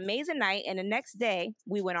had an amazing night, and the next day,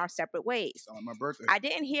 we went our separate ways. On my birthday. I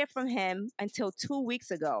didn't hear from him until 2 weeks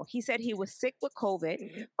ago. He said he was sick with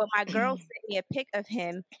COVID, but my girl sent me a pic of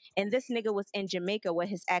him, and this nigga was in Jamaica with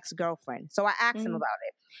his ex-girlfriend. So I asked him about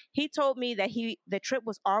it. He told me that the trip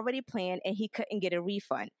was already planned, and he couldn't get a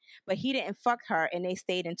refund. But he didn't fuck her, and they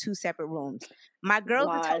stayed in 2 separate rooms. My girls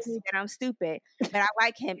are telling me that I'm stupid, but I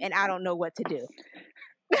like him, and I don't know what to do."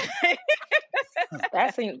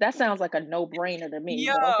 That sounds like a no-brainer to me.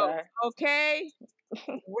 Yo, okay.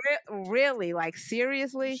 Really? Like,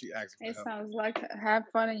 seriously? She asked for It help. sounds like have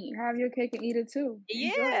fun and have your cake and eat it too.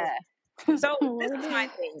 Enjoy Yeah. it. So this is my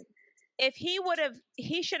thing. If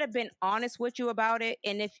he should have been honest with you about it.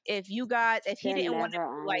 And if he They're didn't want to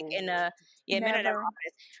never be like in a, men are never Never.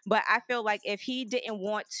 honest. But I feel like if he didn't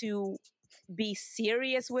want to be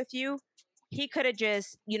serious with you, he could have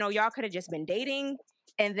just, y'all could have just been dating,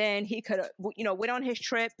 and then he could have, went on his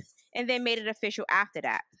trip and then made it official after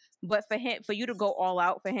that. But for you to go all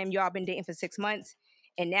out for him, y'all been dating for 6 months,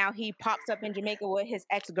 and now he pops up in Jamaica with his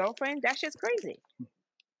ex-girlfriend. That's just crazy.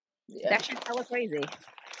 Yeah. That's just hella crazy.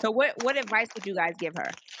 So what advice would you guys give her?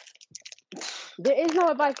 There is no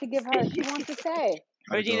advice to give her. She wants to stay.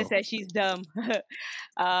 Regina said she's dumb.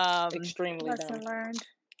 Extremely Lesson dumb. learned.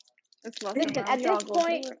 It's lesson Listen, learned. at We all this go through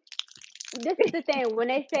point, it. this is the thing. When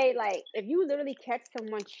they say, like, if you literally catch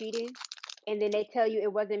someone cheating and then they tell you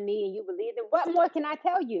it wasn't me and you believe them, what more can I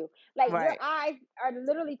tell you? Like, your Right. eyes are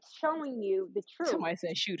literally showing you the truth. Somebody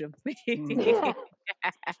said shoot him. I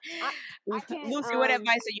can't, Lucy, what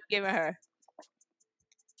advice are you giving her?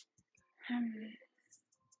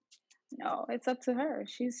 No, it's up to her.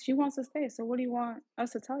 She wants to stay. So what do you want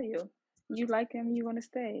us to tell you? You like him, you're gonna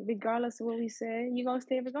stay. Regardless of what we say, you're gonna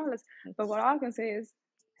stay regardless. But what I can say is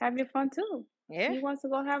have your fun too. Yeah. He wants to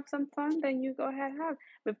go have some fun, then you go ahead have.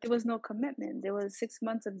 But if there was no commitment, there was 6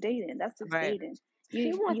 months of dating. That's just Right. dating.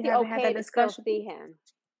 she wants you the haven't had okay that to still discussion. see him.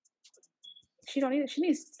 She don't need it.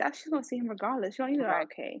 She's gonna see him regardless. She don't need Right. it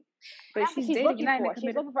okay. But That's what she's she's dating. looking You're not for. even She's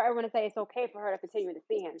committed. looking for everyone to say it's okay for her to continue to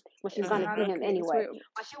see him when she's It's going to not see him okay. anyway. So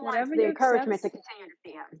But she wants whatever the you encouragement accept, to continue to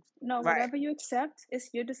see him. no, Right. whatever you accept,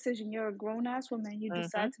 it's your decision. You're a grown ass woman. You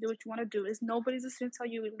decide to do what you want to do. It's nobody's decision to tell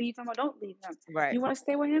you leave him or don't leave him. Right. You want to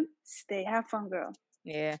stay with him? Stay. Have fun, girl.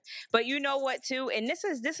 Yeah. But you know what too? And this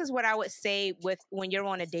is what I would say with when you're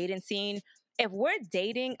on a dating scene. If we're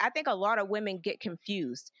dating, I think a lot of women get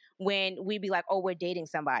confused when we be like, oh, we're dating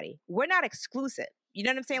somebody. We're not exclusive. You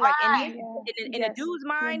know what I'm saying? Like Right. in a dude's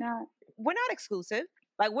mind, we're not exclusive.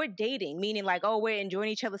 Like, we're dating, meaning like, oh, we're enjoying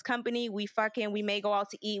each other's company. We fucking, we may go out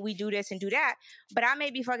to eat. We do this and do that. But I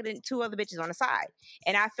may be fucking 2 other bitches on the side.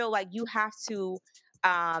 And I feel like you have to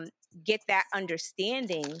get that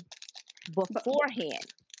understanding beforehand.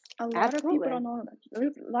 A lot of people Absolutely. don't know. A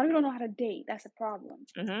lot of people don't know how to date. That's a problem.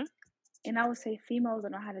 Mm-hmm. And I would say females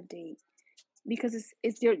don't know how to date because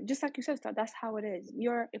it's your, just like you said, Star, that's how it is.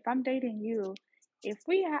 If I'm dating you, if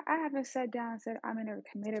I haven't sat down and said I'm in a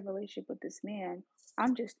committed relationship with this man,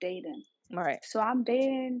 I'm just dating. Right. So I'm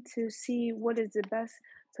dating to see what is the best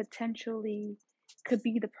potentially could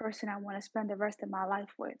be the person I want to spend the rest of my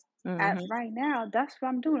life with. Right now, that's what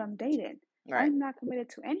I'm doing. I'm dating. Right. I'm not committed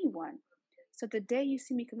to anyone. So the day you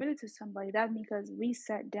see me committed to somebody, that's because we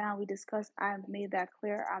sat down, we discussed, I made that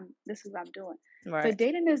clear. This is what I'm doing. Right. But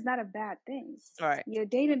dating is not a bad thing. Right. You're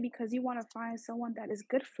dating because you want to find someone that is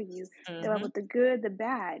good for you, with the good, the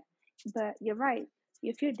bad. But you're right.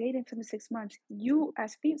 If you're dating for the 6 months,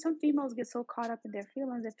 some females get so caught up in their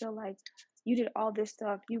feelings, they feel like you did all this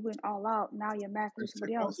stuff, you went all out, now you're mad for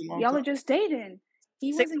somebody else. Y'all are just dating.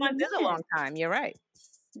 6 months is a long time. You're right.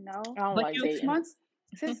 No, I don't like dating. 6 months.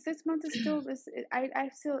 6 months is still. I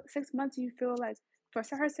still 6 months. You feel like for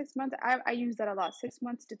her 6 months. I use that a lot. 6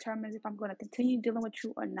 months determines if I'm going to continue dealing with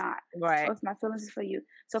you or not. Right. Or if my feelings is for you.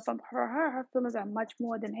 So from her feelings are much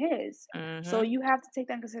more than his. So you have to take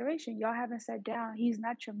that in consideration. Y'all haven't sat down. He's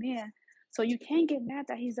not your man. So you can't get mad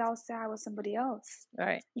that he's outside with somebody else.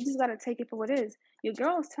 Right. You just got to take it for what it is. Your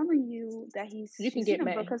girl is telling you that he's. You can get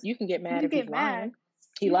mad. You can get mad if he's lying.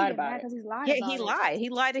 He lied about it. He's lying. Yeah, he lied. He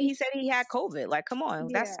lied. He said he had COVID. Like, come on,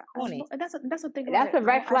 that's funny. That's the thing. That's a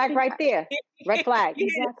red flag right there. Red flag.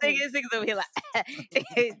 Exactly.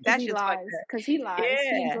 That's he just lies because he lies.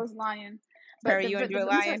 Yeah. He enjoys lying. Perry, you enjoy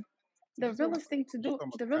lying? The realest thing to do.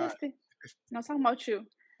 The realest thing. No, I'm talking about you.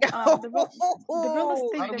 The realest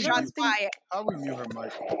thing. I'll review her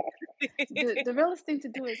mic. The realest thing to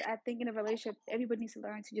do is, I think, in a relationship, everybody needs to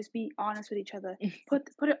learn to just be honest with each other. Put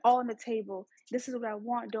it all on the table. This is what I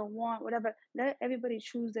want, don't want, whatever. Let everybody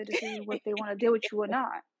choose their decision what they want to deal with you or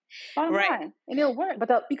not. Bottom line, and it'll work.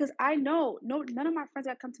 But because I know, none of my friends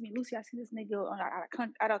that come to me, Lucy, I see this nigga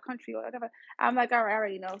out of country or whatever. I'm like, all right, I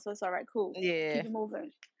already know, so it's all right, cool. Yeah, keep it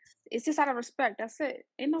moving. It's just out of respect. That's it.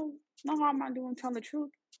 Ain't no harm I'm doing telling the truth.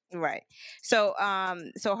 Right. So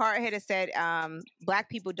Hardheaded said, black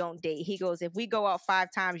people don't date. He goes, if we go out 5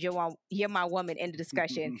 times, you're my woman. End of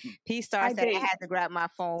discussion. P-Star said, I had to grab my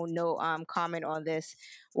phone. No comment on this.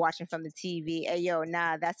 Watching from the TV. Hey, yo,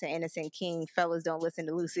 nah, that's an innocent king. Fellas, don't listen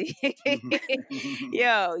to Lucy.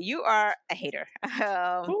 Yo, you are a hater.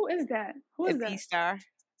 Who is that? Who is that? P-Star.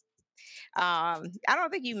 I don't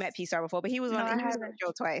think you met P-Star before, but he was on the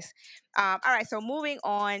show twice. All right, so moving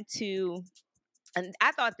on to, and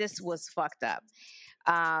I thought this was fucked up.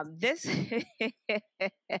 This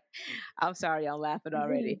I'm sorry, I'm laughing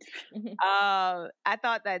already. I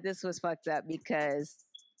thought that this was fucked up because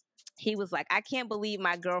he was like, I can't believe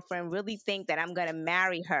my girlfriend really think that I'm gonna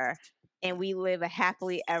marry her and we live a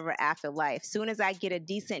happily ever after life. Soon as I get a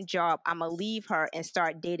decent job, I'm gonna leave her and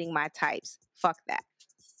start dating my types. Fuck that.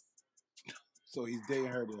 So he's dating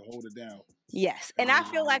her to hold it down. Yes, and I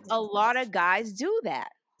feel like a lot of guys do that.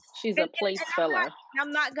 She's a place filler.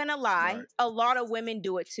 I'm not gonna lie. Right. A lot of women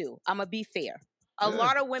do it too. I'm gonna be fair. A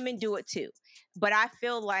lot of women do it too. But I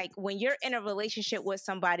feel like when you're in a relationship with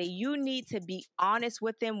somebody, you need to be honest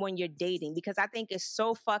with them when you're dating, because I think it's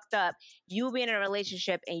so fucked up. You being in a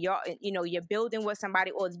relationship and you're building with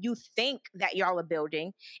somebody, or you think that y'all are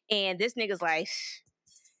building, and this nigga's like,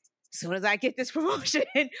 as soon as I get this promotion,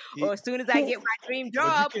 or as soon as I get my dream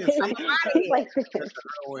job, I'm out of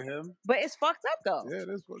here. But it's fucked up though. Yeah,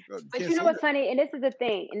 that's fucked up. But you know what's funny? And this is the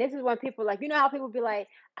thing. And this is when people like, you know how people be like,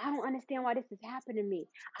 I don't understand why this is happening to me.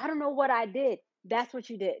 I don't know what I did. That's what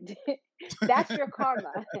you did. That's your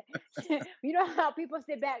karma. You know how people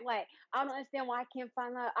sit back like, I don't understand why I can't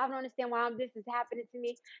find love. I don't understand why this is happening to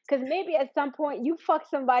me. Because maybe at some point you fucked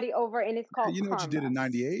somebody over and it's called you know karma. What you did in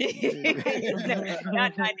 98?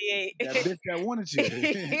 Not 98. That bitch that wanted you.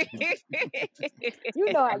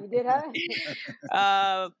 You know how you did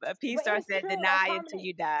her. P-Star said, deny until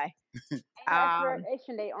you die.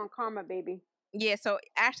 Expiration date on karma, baby. Yeah, so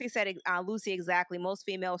Ashley said, Lucy, exactly. Most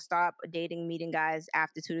females stop dating, meeting guys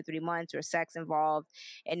after 2 to 3 months, or sex involved,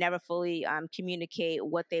 and never fully communicate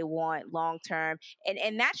what they want long term.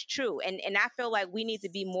 And that's true. And I feel like we need to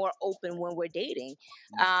be more open when we're dating,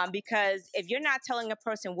 because if you're not telling a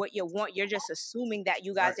person what you want, you're just assuming that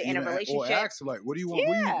you guys are in a relationship. Or ask, like, what do you want?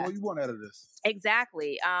 Yeah. What do you want out of this?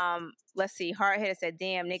 Exactly. Let's see. Hardheaded said,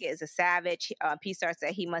 damn, nigga is a savage. P-Star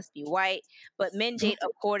said he must be white. But men date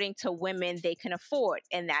according to women they can afford.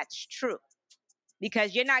 And that's true.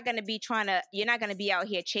 Because you're not going to be out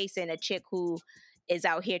here chasing a chick who is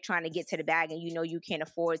out here trying to get to the bag, and you can't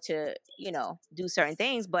afford to, do certain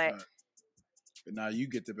things. But now you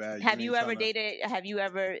get the bag. Have you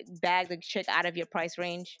ever bagged a chick out of your price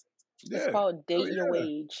range? Yeah. It's called date your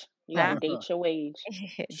wage. You gotta date your wage.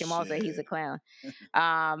 Jamal said he's a clown.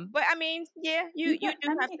 But I mean, yeah, you do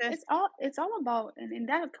have to. It's all about, and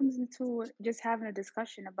that comes into just having a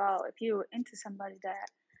discussion about if you're into somebody that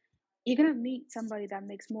you're gonna meet somebody that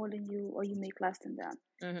makes more than you or you make less than them.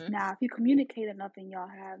 Mm-hmm. Now, if you communicate enough and y'all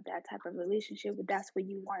have that type of relationship, but that's where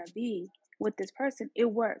you want to be with this person, it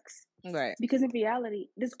works. Right. Because in reality,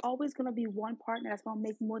 there's always gonna be one partner that's gonna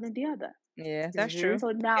make more than the other. Yeah, that's true.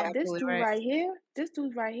 So now this dude right here,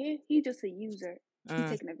 he's just a user. He's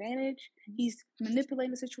taking advantage. He's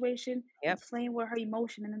manipulating the situation, playing with her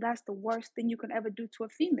emotion, and that's the worst thing you can ever do to a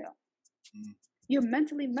female. You're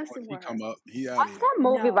mentally messing with her. I saw a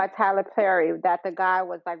movie by Tyler Perry that the guy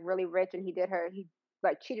was like really rich and he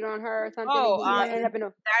like cheated on her or something. Oh, ended up in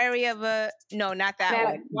a Diary of a not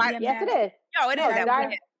that one. Yes, it is. No, it is that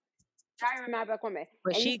one. Diary of a Mad Black Woman.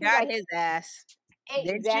 But she got his ass.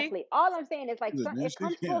 Exactly. All I'm saying is like it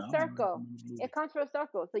comes full circle. It comes full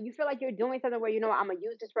circle. So you feel like you're doing something where I'm gonna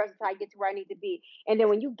use this person until I get to where I need to be. And then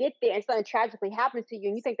when you get there and something tragically happens to you,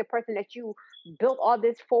 and you think the person that you built all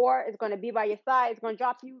this for is going to be by your side, is going to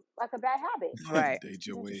drop you like a bad habit. Right. Date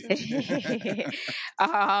your way.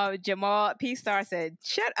 Jamal P-Star said,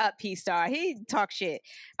 "Shut up, P-Star. He talk shit."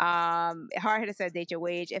 Hardheaded said, "Date your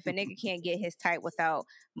wage. If a nigga can't get his type without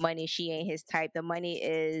money, she ain't his type. The money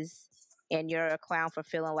is." And you're a clown for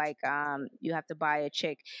feeling like you have to buy a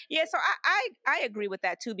chick. Yeah, so I agree with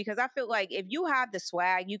that too, because I feel like if you have the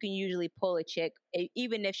swag, you can usually pull a chick,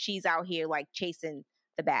 even if she's out here like chasing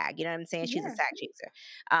the bag. You know what I'm saying? She's a sack chaser.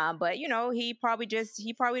 But he probably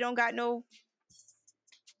don't got no.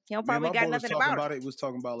 He don't probably got nothing about it. He was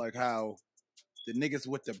talking about like how the niggas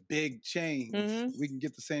with the big chains, we can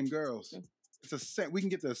get the same girls. We can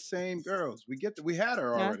get the same girls. We had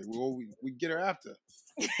her already. We get her after.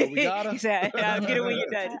 So we got her. I'll get it when you're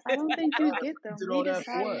done. I don't think you get them. We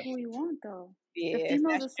decide who we want, though. Yeah, the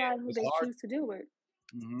females decide who they choose to deal with.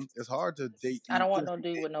 Mm-hmm. It's hard to date. I don't want no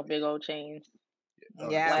dude with no big old chains.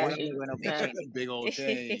 Yeah, big old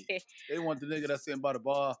chain. They want the nigga that's sitting by the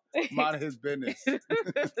bar, mind his business.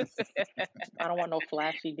 I don't want no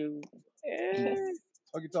flashy dude.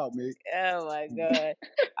 Talk your talk, mate. Oh my god.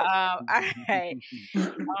 All right.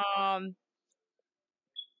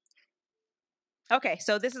 Okay,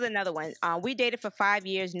 so this is another one. We dated for 5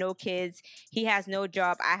 years, no kids. He has no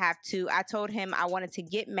job. I have 2. I told him I wanted to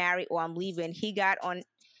get married or I'm leaving. He got on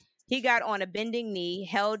He got on a bending knee,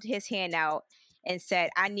 held his hand out, and said,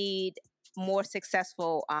 "I need more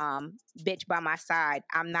successful bitch by my side.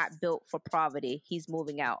 I'm not built for poverty. He's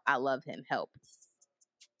moving out. I love him. Help."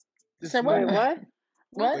 So wait, what?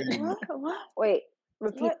 What? Wait,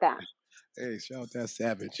 repeat that. Hey, shout out that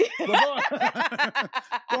savage. Go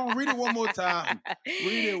on, read it one more time.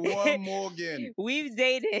 Read it one more again. We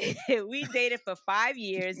dated for 5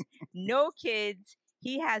 years, no kids.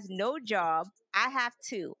 He has no job. I have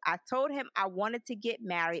 2. I told him I wanted to get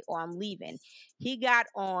married or I'm leaving. He got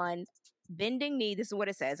on bending knee. This is what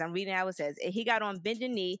it says. I'm reading how it says. He got on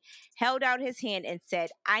bending knee, held out his hand and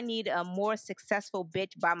said, "I need a more successful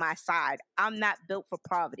bitch by my side. I'm not built for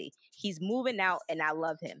poverty. He's moving out and I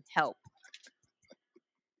love him. Help."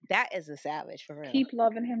 That is a savage for real. Keep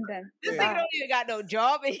loving him then. This nigga don't even got no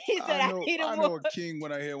job, and he said, "I need I know a king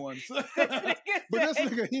when I hear one. But this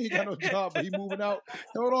nigga, he ain't got no job, but he moving out.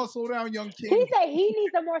 Hold on, slow down, young king. He said he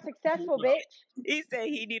needs a more successful bitch. He said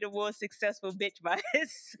he need a more successful bitch by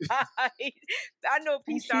his side. I know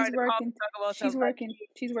P Star she's working. She's working.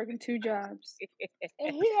 She's working 2 jobs.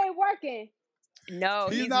 And he ain't working. No,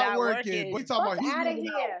 he's not working. What you talking about? He's out of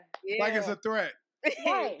here. Yeah. Like it's a threat.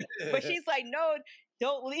 Right. But she's like, "No,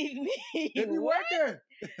 don't leave me." If you working.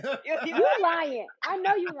 You lying. I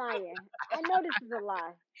know you lying. I know this is a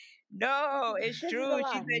lie. No, it's true.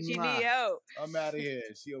 She said she need help. I'm out of here.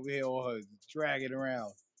 She over here all her dragging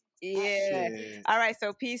around. Yeah. Shit. All right.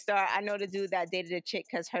 So P Star, I know the dude that dated a chick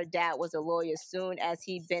because her dad was a lawyer. Soon as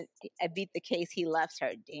he beat the case, he left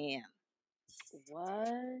her. Damn.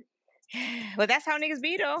 What? Well, that's how niggas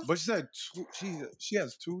be though. But she said she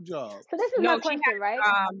has 2 jobs. So this is my question, right?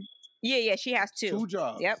 Yeah, she has 2. 2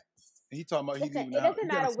 jobs. Yep. And he talking about it doesn't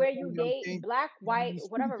matter where you date, black, white,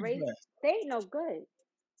 whatever race. They ain't no good.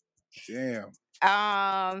 Damn.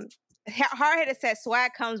 Hardheaded said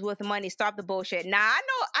swag comes with money. Stop the bullshit. Nah, I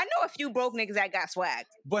know a few broke niggas that got swag.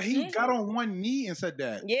 But he got on one knee and said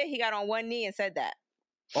that. Yeah, he got on one knee and said that.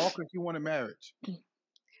 All because he wanted marriage.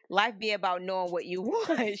 Life be about knowing what you want.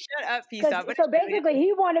 Shut up, P Star. So basically,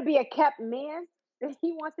 he want to be a kept man.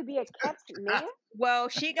 He wants to be a kept man. Well,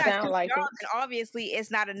 she got 2 jobs, and obviously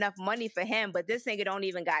it's not enough money for him. But this nigga don't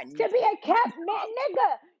even got to be a kept man,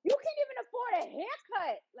 nigga. You can't even afford a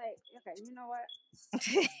haircut. Like, okay, you know what?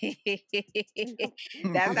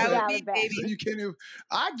 That's how it be, baby. You can't even.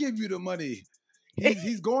 I give you the money.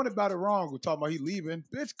 He's going about it wrong. We're talking about he leaving.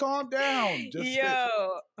 Bitch, calm down.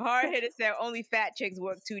 Hard-headed said only fat chicks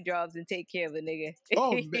work 2 jobs and take care of a nigga.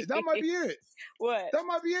 Oh, that might be it. What? That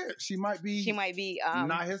might be it. She might be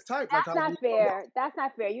not his type. That's not fair. That's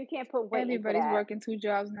not fair. You can't put weight. Everybody's working 2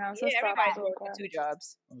 jobs now. So everybody's working 2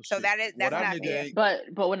 jobs. So that's not fair. But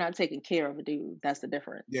we're not taking care of a dude. That's the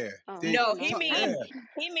difference. Yeah. No, he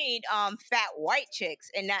mean fat white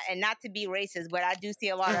chicks, and not to be racist, but I do see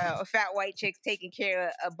a lot of fat white chicks taking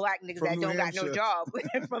care of black niggas that don't got no job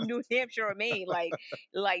from New Hampshire or Maine, like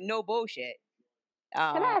no bullshit.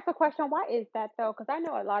 Can I ask a question? Why is that though? Because I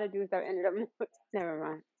know a lot of dudes that ended up never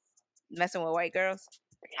mind messing with white girls.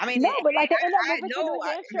 I mean, no, but like they end up moving to New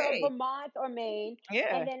Hampshire, or Vermont, or Maine,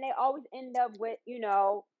 and then they always end up with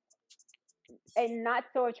a not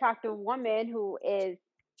so attractive woman who is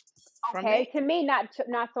to me not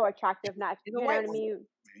so attractive, not you know what I mean.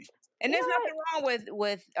 And there's nothing wrong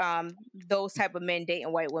with those type of men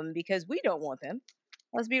dating white women because we don't want them.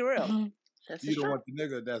 Let's be real. Mm-hmm. You don't want the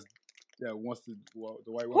nigga that wants the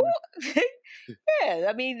white woman. Yeah,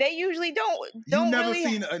 I mean they usually don't. You never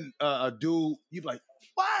seen a dude. You like,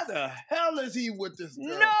 why the hell is he with this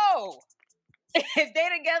girl? No. If they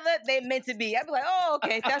together, they meant to be. I'd be like, oh,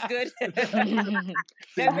 okay, that's good.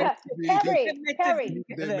 Harry,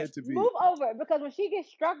 move over because when she gets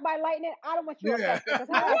struck by lightning, I don't want you affected.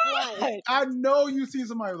 I know you see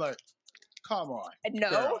somebody like, come on. No.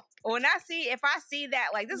 Girl. If I see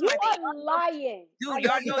that, like this is my thing. You are lying. Dude,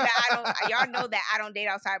 y'all know that I don't date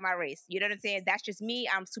outside my race. You know what I'm saying? That's just me.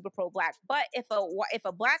 I'm super pro black. But if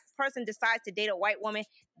a black person decides to date a white woman,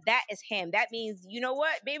 that is him. That means, you know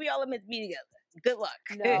what? Maybe all of them is me together. Good luck.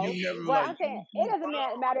 No. Well, I'm saying it doesn't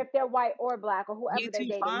matter if they're white or black or whoever they're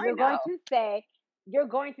dating. You're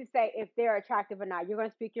going to say if they're attractive or not. You're going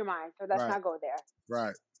to speak your mind. So let's not go there.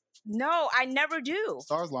 Right. No, I never do.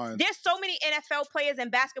 Stars lying. There's so many NFL players and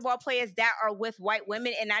basketball players that are with white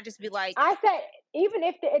women, and I just be like, I said, even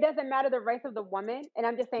if it doesn't matter the race of the woman, and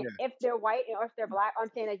I'm just saying if they're white or if they're black, I'm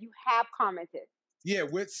saying that you have commented. Yeah,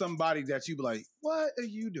 with somebody that you be like, what are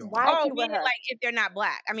you doing? Meaning like if they're not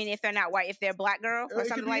black. I mean, if they're not white, if they're a black girl or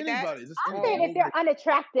something like that. I'm saying if they're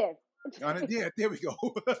unattractive. Yeah, there we go.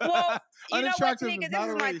 Well, you know what, Unattractive Tamika, is this not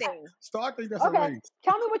is a my race. thing. So I think that's a Okay, race.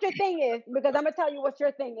 tell me what your thing is because I'm gonna tell you what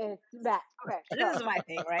your thing is. That okay. This is my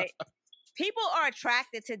thing, right? People are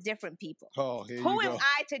attracted to different people. Oh, here Who you am go.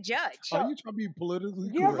 I to judge? Are you trying to be politically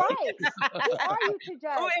You're correct? right. Who are you to Who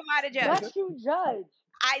judge? am I to judge? Must you judge?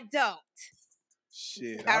 I don't.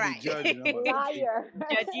 Shit, All I'll right. be judging. I'm like, Liar.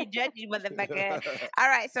 Judge you, motherfucker. All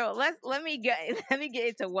right, so let me get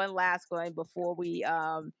into one last one before we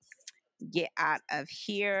get out of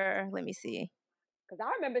here. Let me see. Because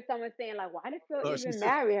I remember someone saying, like, why did Phil she even said-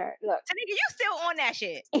 marry her? Look. Tanika, you still on that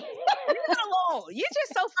shit. Leave it alone. You're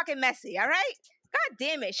just so fucking messy, all right? God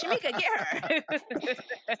damn it. Shamika, get her.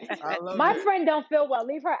 I love My it. friend don't feel well.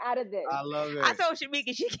 Leave her out of this. I love it. I told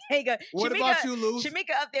Shamika she can't go. What Shamika, about you, Luz?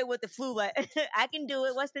 Shamika up there with the flu, like, I can do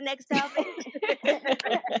it. What's the next topic?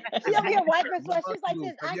 She over here wiping sweat. She's like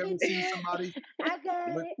this. Have I you can ever do seen it. somebody? I got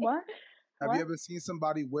it. What? Have What? you ever seen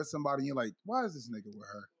somebody with somebody and you're like, why is this nigga with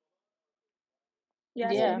her? You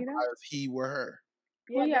Yeah. asking me that? Why is he with her?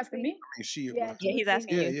 Who are you asking me? And she with Yeah, her. Yeah, he's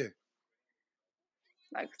asking Yeah, you. yeah.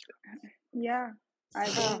 Like, yeah, I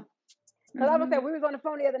agree. Because I was saying, we was on the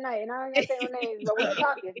phone the other night, and I ain't gonna say no names, but we were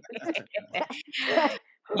talking.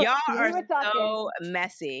 Y'all We are were talking. so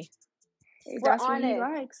messy. That's what he honest.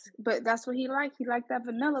 likes. But that's what he likes. He liked that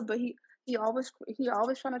vanilla, but he always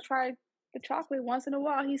trying to try the chocolate once in a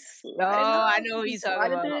while. He's Oh, sliding I up, know who he's you're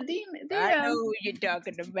talking sliding about. through the I DM. know who you're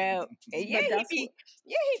talking about. And yeah, But he that's be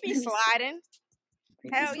he's- sliding.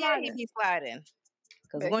 Hell yeah, he sliding. be sliding.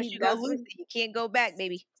 Because But once he- you go that's what- loose, you can't go back,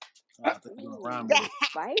 baby. Oh, I think you're gonna rhyme with it.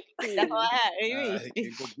 Spicy. That's all I had. It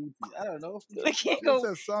can't go goofy. I don't know. You can't It go.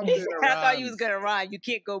 says something that I thought you was rhymes. gonna rhyme. You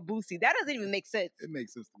can't go boosty. That doesn't even make sense. It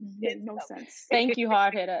makes sense to me. Made no sense. Thank you,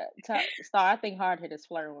 hard hitter. Star, I think hard hitter's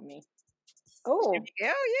flirting with me. Oh, Hell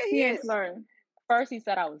yeah, He he ain't is. flirting. First, he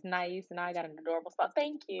said I was nice, and now I got an adorable spot.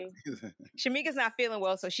 Thank you. Shamika's not feeling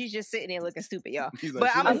well, so she's just sitting there looking stupid, y'all. He's But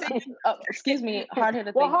like, I'm "Shut gonna up." send you. Excuse me, hard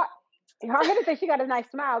hitter. well, Think hard hitter thinks she got a nice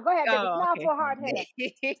smile. Go ahead, baby. Oh, Smile okay. for a hard hitter.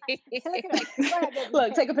 Look at her. Go ahead, baby.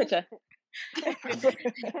 Look, take a picture.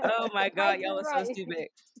 Oh my God, Mike y'all is are right. so stupid.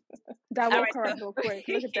 That All woke right, her so- up real quick.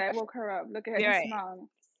 Look at that. It woke her up. Look at her. You're She's right. smiling.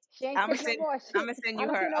 She ain't I'ma sick send- no more. I'ma send you I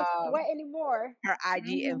don't her, see no sweat anymore. Her IG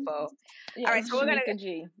Mhm. info. Yeah, All right, so we're gonna- Shamika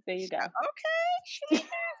G. There you go. Okay, Shamika.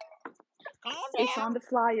 Calm It's down. on the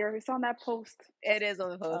flyer. It's on that post. It is on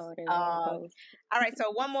the post. Oh, it is on the post. All right,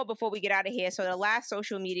 so one more before we get out of here. So the last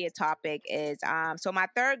social media topic is so my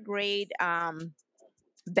third grade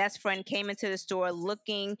best friend came into the store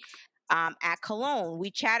looking at cologne.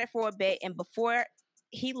 We chatted for a bit, and before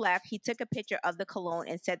he left, he took a picture of the cologne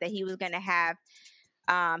and said that he was going to have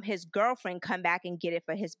his girlfriend come back and get it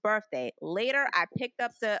for his birthday. Later, I picked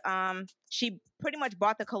up the she pretty much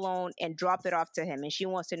bought the cologne and dropped it off to him, and she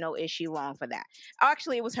wants to know, is she wrong for that?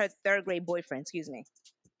 Actually, it was her third grade boyfriend. Excuse me.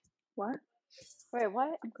 What? Wait,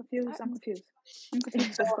 what? I'm confused. I'm confused. I'm confused.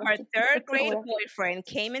 with this Her question. third grade Whatever. boyfriend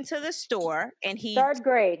came into the store and he Third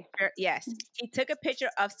grade. yes, he took a picture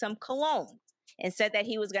of some cologne and said that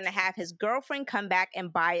he was going to have his girlfriend come back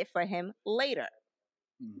and buy it for him later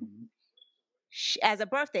Mhm. as a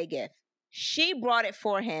birthday gift. She brought it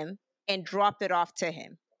for him and dropped it off to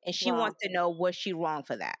him. And she Wow. wants to know, was she wrong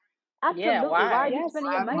for that? Absolutely. Yeah, why are why? you Yes.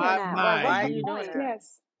 spending your money My on that? mind. Why are what's you the doing point? that?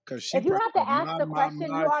 Yes. Cause she If you have to probably ask the question,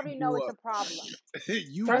 you already know it's up. a problem.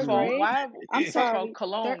 You Third First of all, grade? why? I'm First of all, sorry.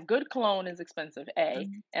 cologne. Good cologne is expensive.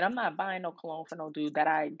 And I'm not buying no cologne for no dude that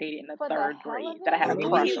I dated in the For the third hell grade of that I had a it? Maybe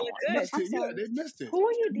crush he on. was good. missed I'm it. Yeah, sorry. they missed it. Who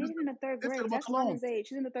are you They missed dating in the third This is grade? about That's cologne. Anna's age.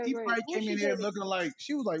 She's in the third She grade. probably Who is came she in here dating? looking like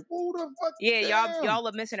she was like, "Who the fuck? Yeah, Damn. y'all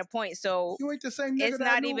are missing a point. So You ain't the same nigga it's that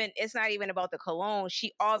I not knew." even about the cologne.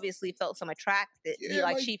 She obviously felt some attracted. Yeah,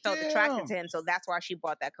 like like, she felt attracted damn. to him, so that's why she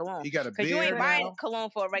bought that cologne. He got a Because you ain't beard buying now. cologne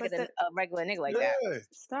for a regular nigga like that. Yeah.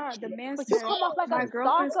 Stop. The man But you said, come off like my a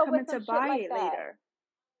girlfriend's stalker coming with to some shit buy like it that. later.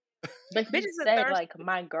 But he Bitches are said thirsty. like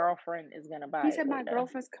my girlfriend is gonna buy He it said, my later.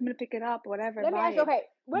 girlfriend's coming to pick it up, whatever. Let me buy ask you, it. okay,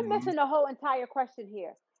 we're Mhm. missing the whole entire question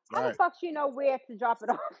here. How the Right. fuck she know where to drop it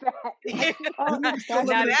off at? Oh, He's still that's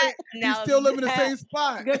living in the Now same. He's still living in the same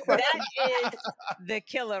spot. Good question. that is the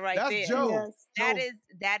killer right That's there. Joe. Yes.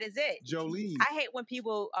 That is it. Jolene. I hate when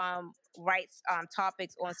people write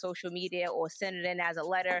topics on social media or send it in as a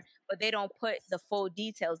letter, but they don't put the full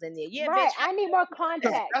details in there. Yeah, Right. bitch. I need more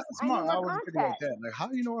context. That's I need smart. I more was thinking like context. that. Like, how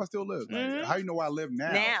do you know I still live? Like, Mhm. how do you know where I live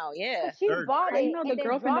now? Now, yeah. But she Third bought How it you know the and then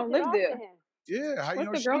girlfriend dropped don't it live off there? to him. Yeah, how you What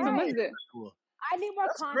know the she girlfriend Right. lives there? I need more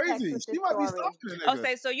That's context crazy. with She this might be story. stalking a nigga.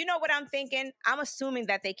 Okay, so you know what I'm thinking? I'm assuming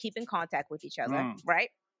that they keep in contact with each other, Mm. right?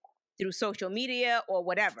 Through social media or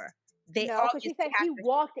whatever. They No, because she obviously said have he to.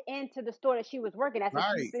 walked into the store that she was working at. So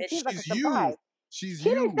Right. it seems like a She's you. surprise. She's She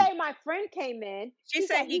huge. didn't say my friend came in. She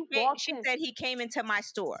said he came. She said he came into my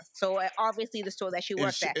store. So obviously the store that she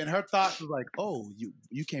works at. And her thoughts was like, "Oh,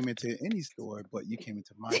 you came into any store, but you came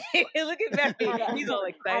into my store." Look at Barry. He's all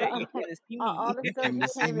excited. You came to see me. All the stores you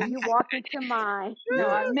came in, you walked into mine.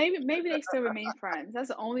 No, maybe they still remain friends. That's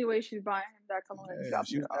the only way she's buying him that cologne. Yeah,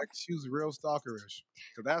 she was real stalkerish.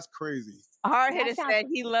 Cause that's crazy. Hard hitter said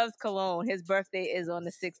he loves cologne. His birthday is on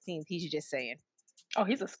the 16th. He's just saying. Oh,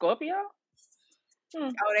 he's a Scorpio?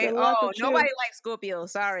 Nobody likes Scorpio.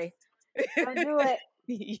 Sorry. Don't do it.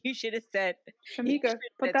 You should have said. Shamika,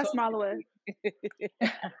 put that smile away.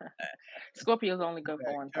 Scorpio's only good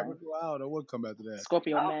for one thing. Wow, that would come after that.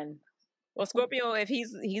 Scorpio men. Well, Scorpio, if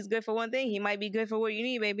he's good for one thing, he might be good for what you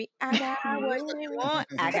need, baby. I got what you want.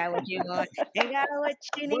 I got what you want. I got what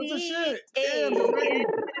you need. What's the shit? Damn, the rain.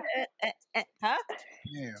 Huh?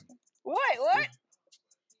 Damn. What?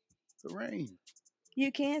 The rain. You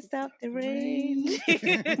can't stop the rain. Did he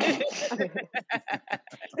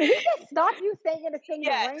just stop you singing the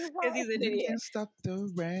rain song? Because he's an idiot. You can't stop the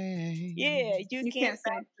rain. Yeah, you can't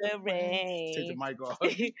stop the rain. Take the mic off.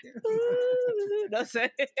 No, sir.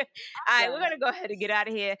 All right, we're gonna go ahead and get out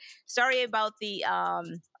of here. Sorry about the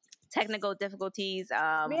technical difficulties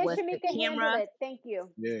with the camera. It. Thank you.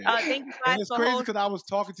 Yeah. Thank you guys. And it's crazy because I was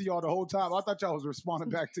talking to y'all the whole time. I thought y'all was responding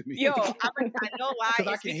back to me. Yo, I know why.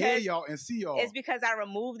 Because I can hear y'all and see y'all. It's because I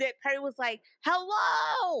removed it. Perry was like,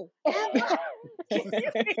 "Hello."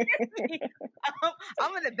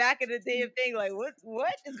 I'm in the back of the damn thing, like, what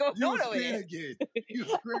is going on over here? You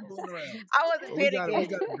scribbling around. I wasn't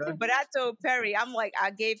panicking, but I told Perry, I'm like,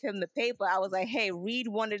 I gave him the paper. I was like, hey, read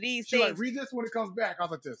one of these things. Like, read this when it comes back. I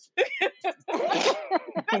was like this. If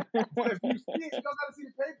you see it, you don't gotta see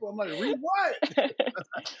the paper. I'm like, read what?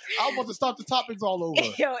 I was about to start the topics all over.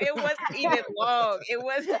 Yo, it wasn't even long. It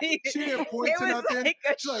wasn't even. She didn't point to nothing. Like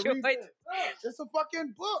a short. It's a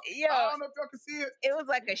fucking book. Yo, I don't know if y'all can see it. It was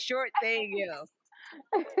like a short thing, yo.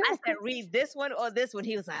 I said, read this one or this one.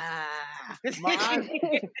 He was like, ah.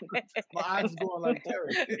 My eyes going like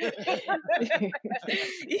Terry.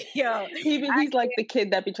 Yo, he's like the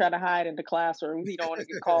kid that be trying to hide in the classroom. He don't want to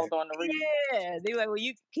get called on to read. Yeah, they like, well,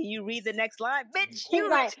 can you read the next line, bitch? You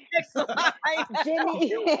read the next line, Jimmy.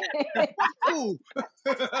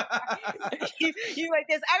 You like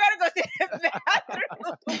this? I gotta go to the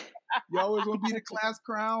bathroom. You always want to be the class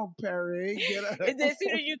clown, Perry. Get up. And then as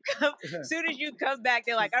soon as you come back,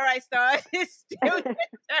 they're like, all right, Star, it's still your turn.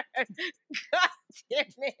 God damn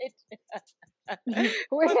it.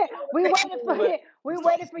 We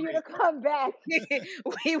waited for you to come back.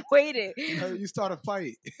 We waited. You start a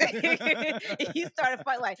fight. You start a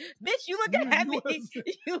fight like, bitch, you looking at me.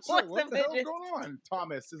 You want what some the hell's bitches. going on?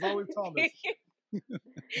 Thomas. It's always Thomas. Okay,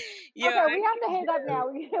 we have to hang up now.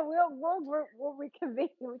 We'll reconvene.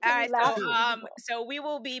 All right, so we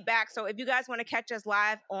will be back. So if you guys want to catch us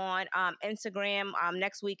live on Instagram,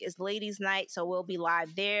 next week is Ladies Night, so we'll be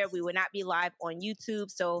live there. We will not be live on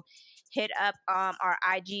YouTube, so hit up our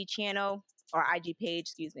IG channel or IG page,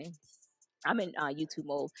 excuse me. I'm in YouTube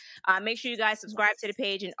mode. Make sure you guys subscribe to the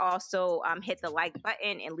page and also hit the like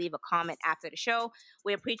button and leave a comment after the show.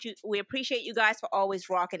 We appreciate you guys for always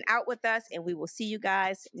rocking out with us, and we will see you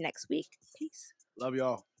guys next week. Peace. Love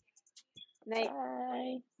y'all. Night.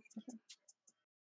 Bye.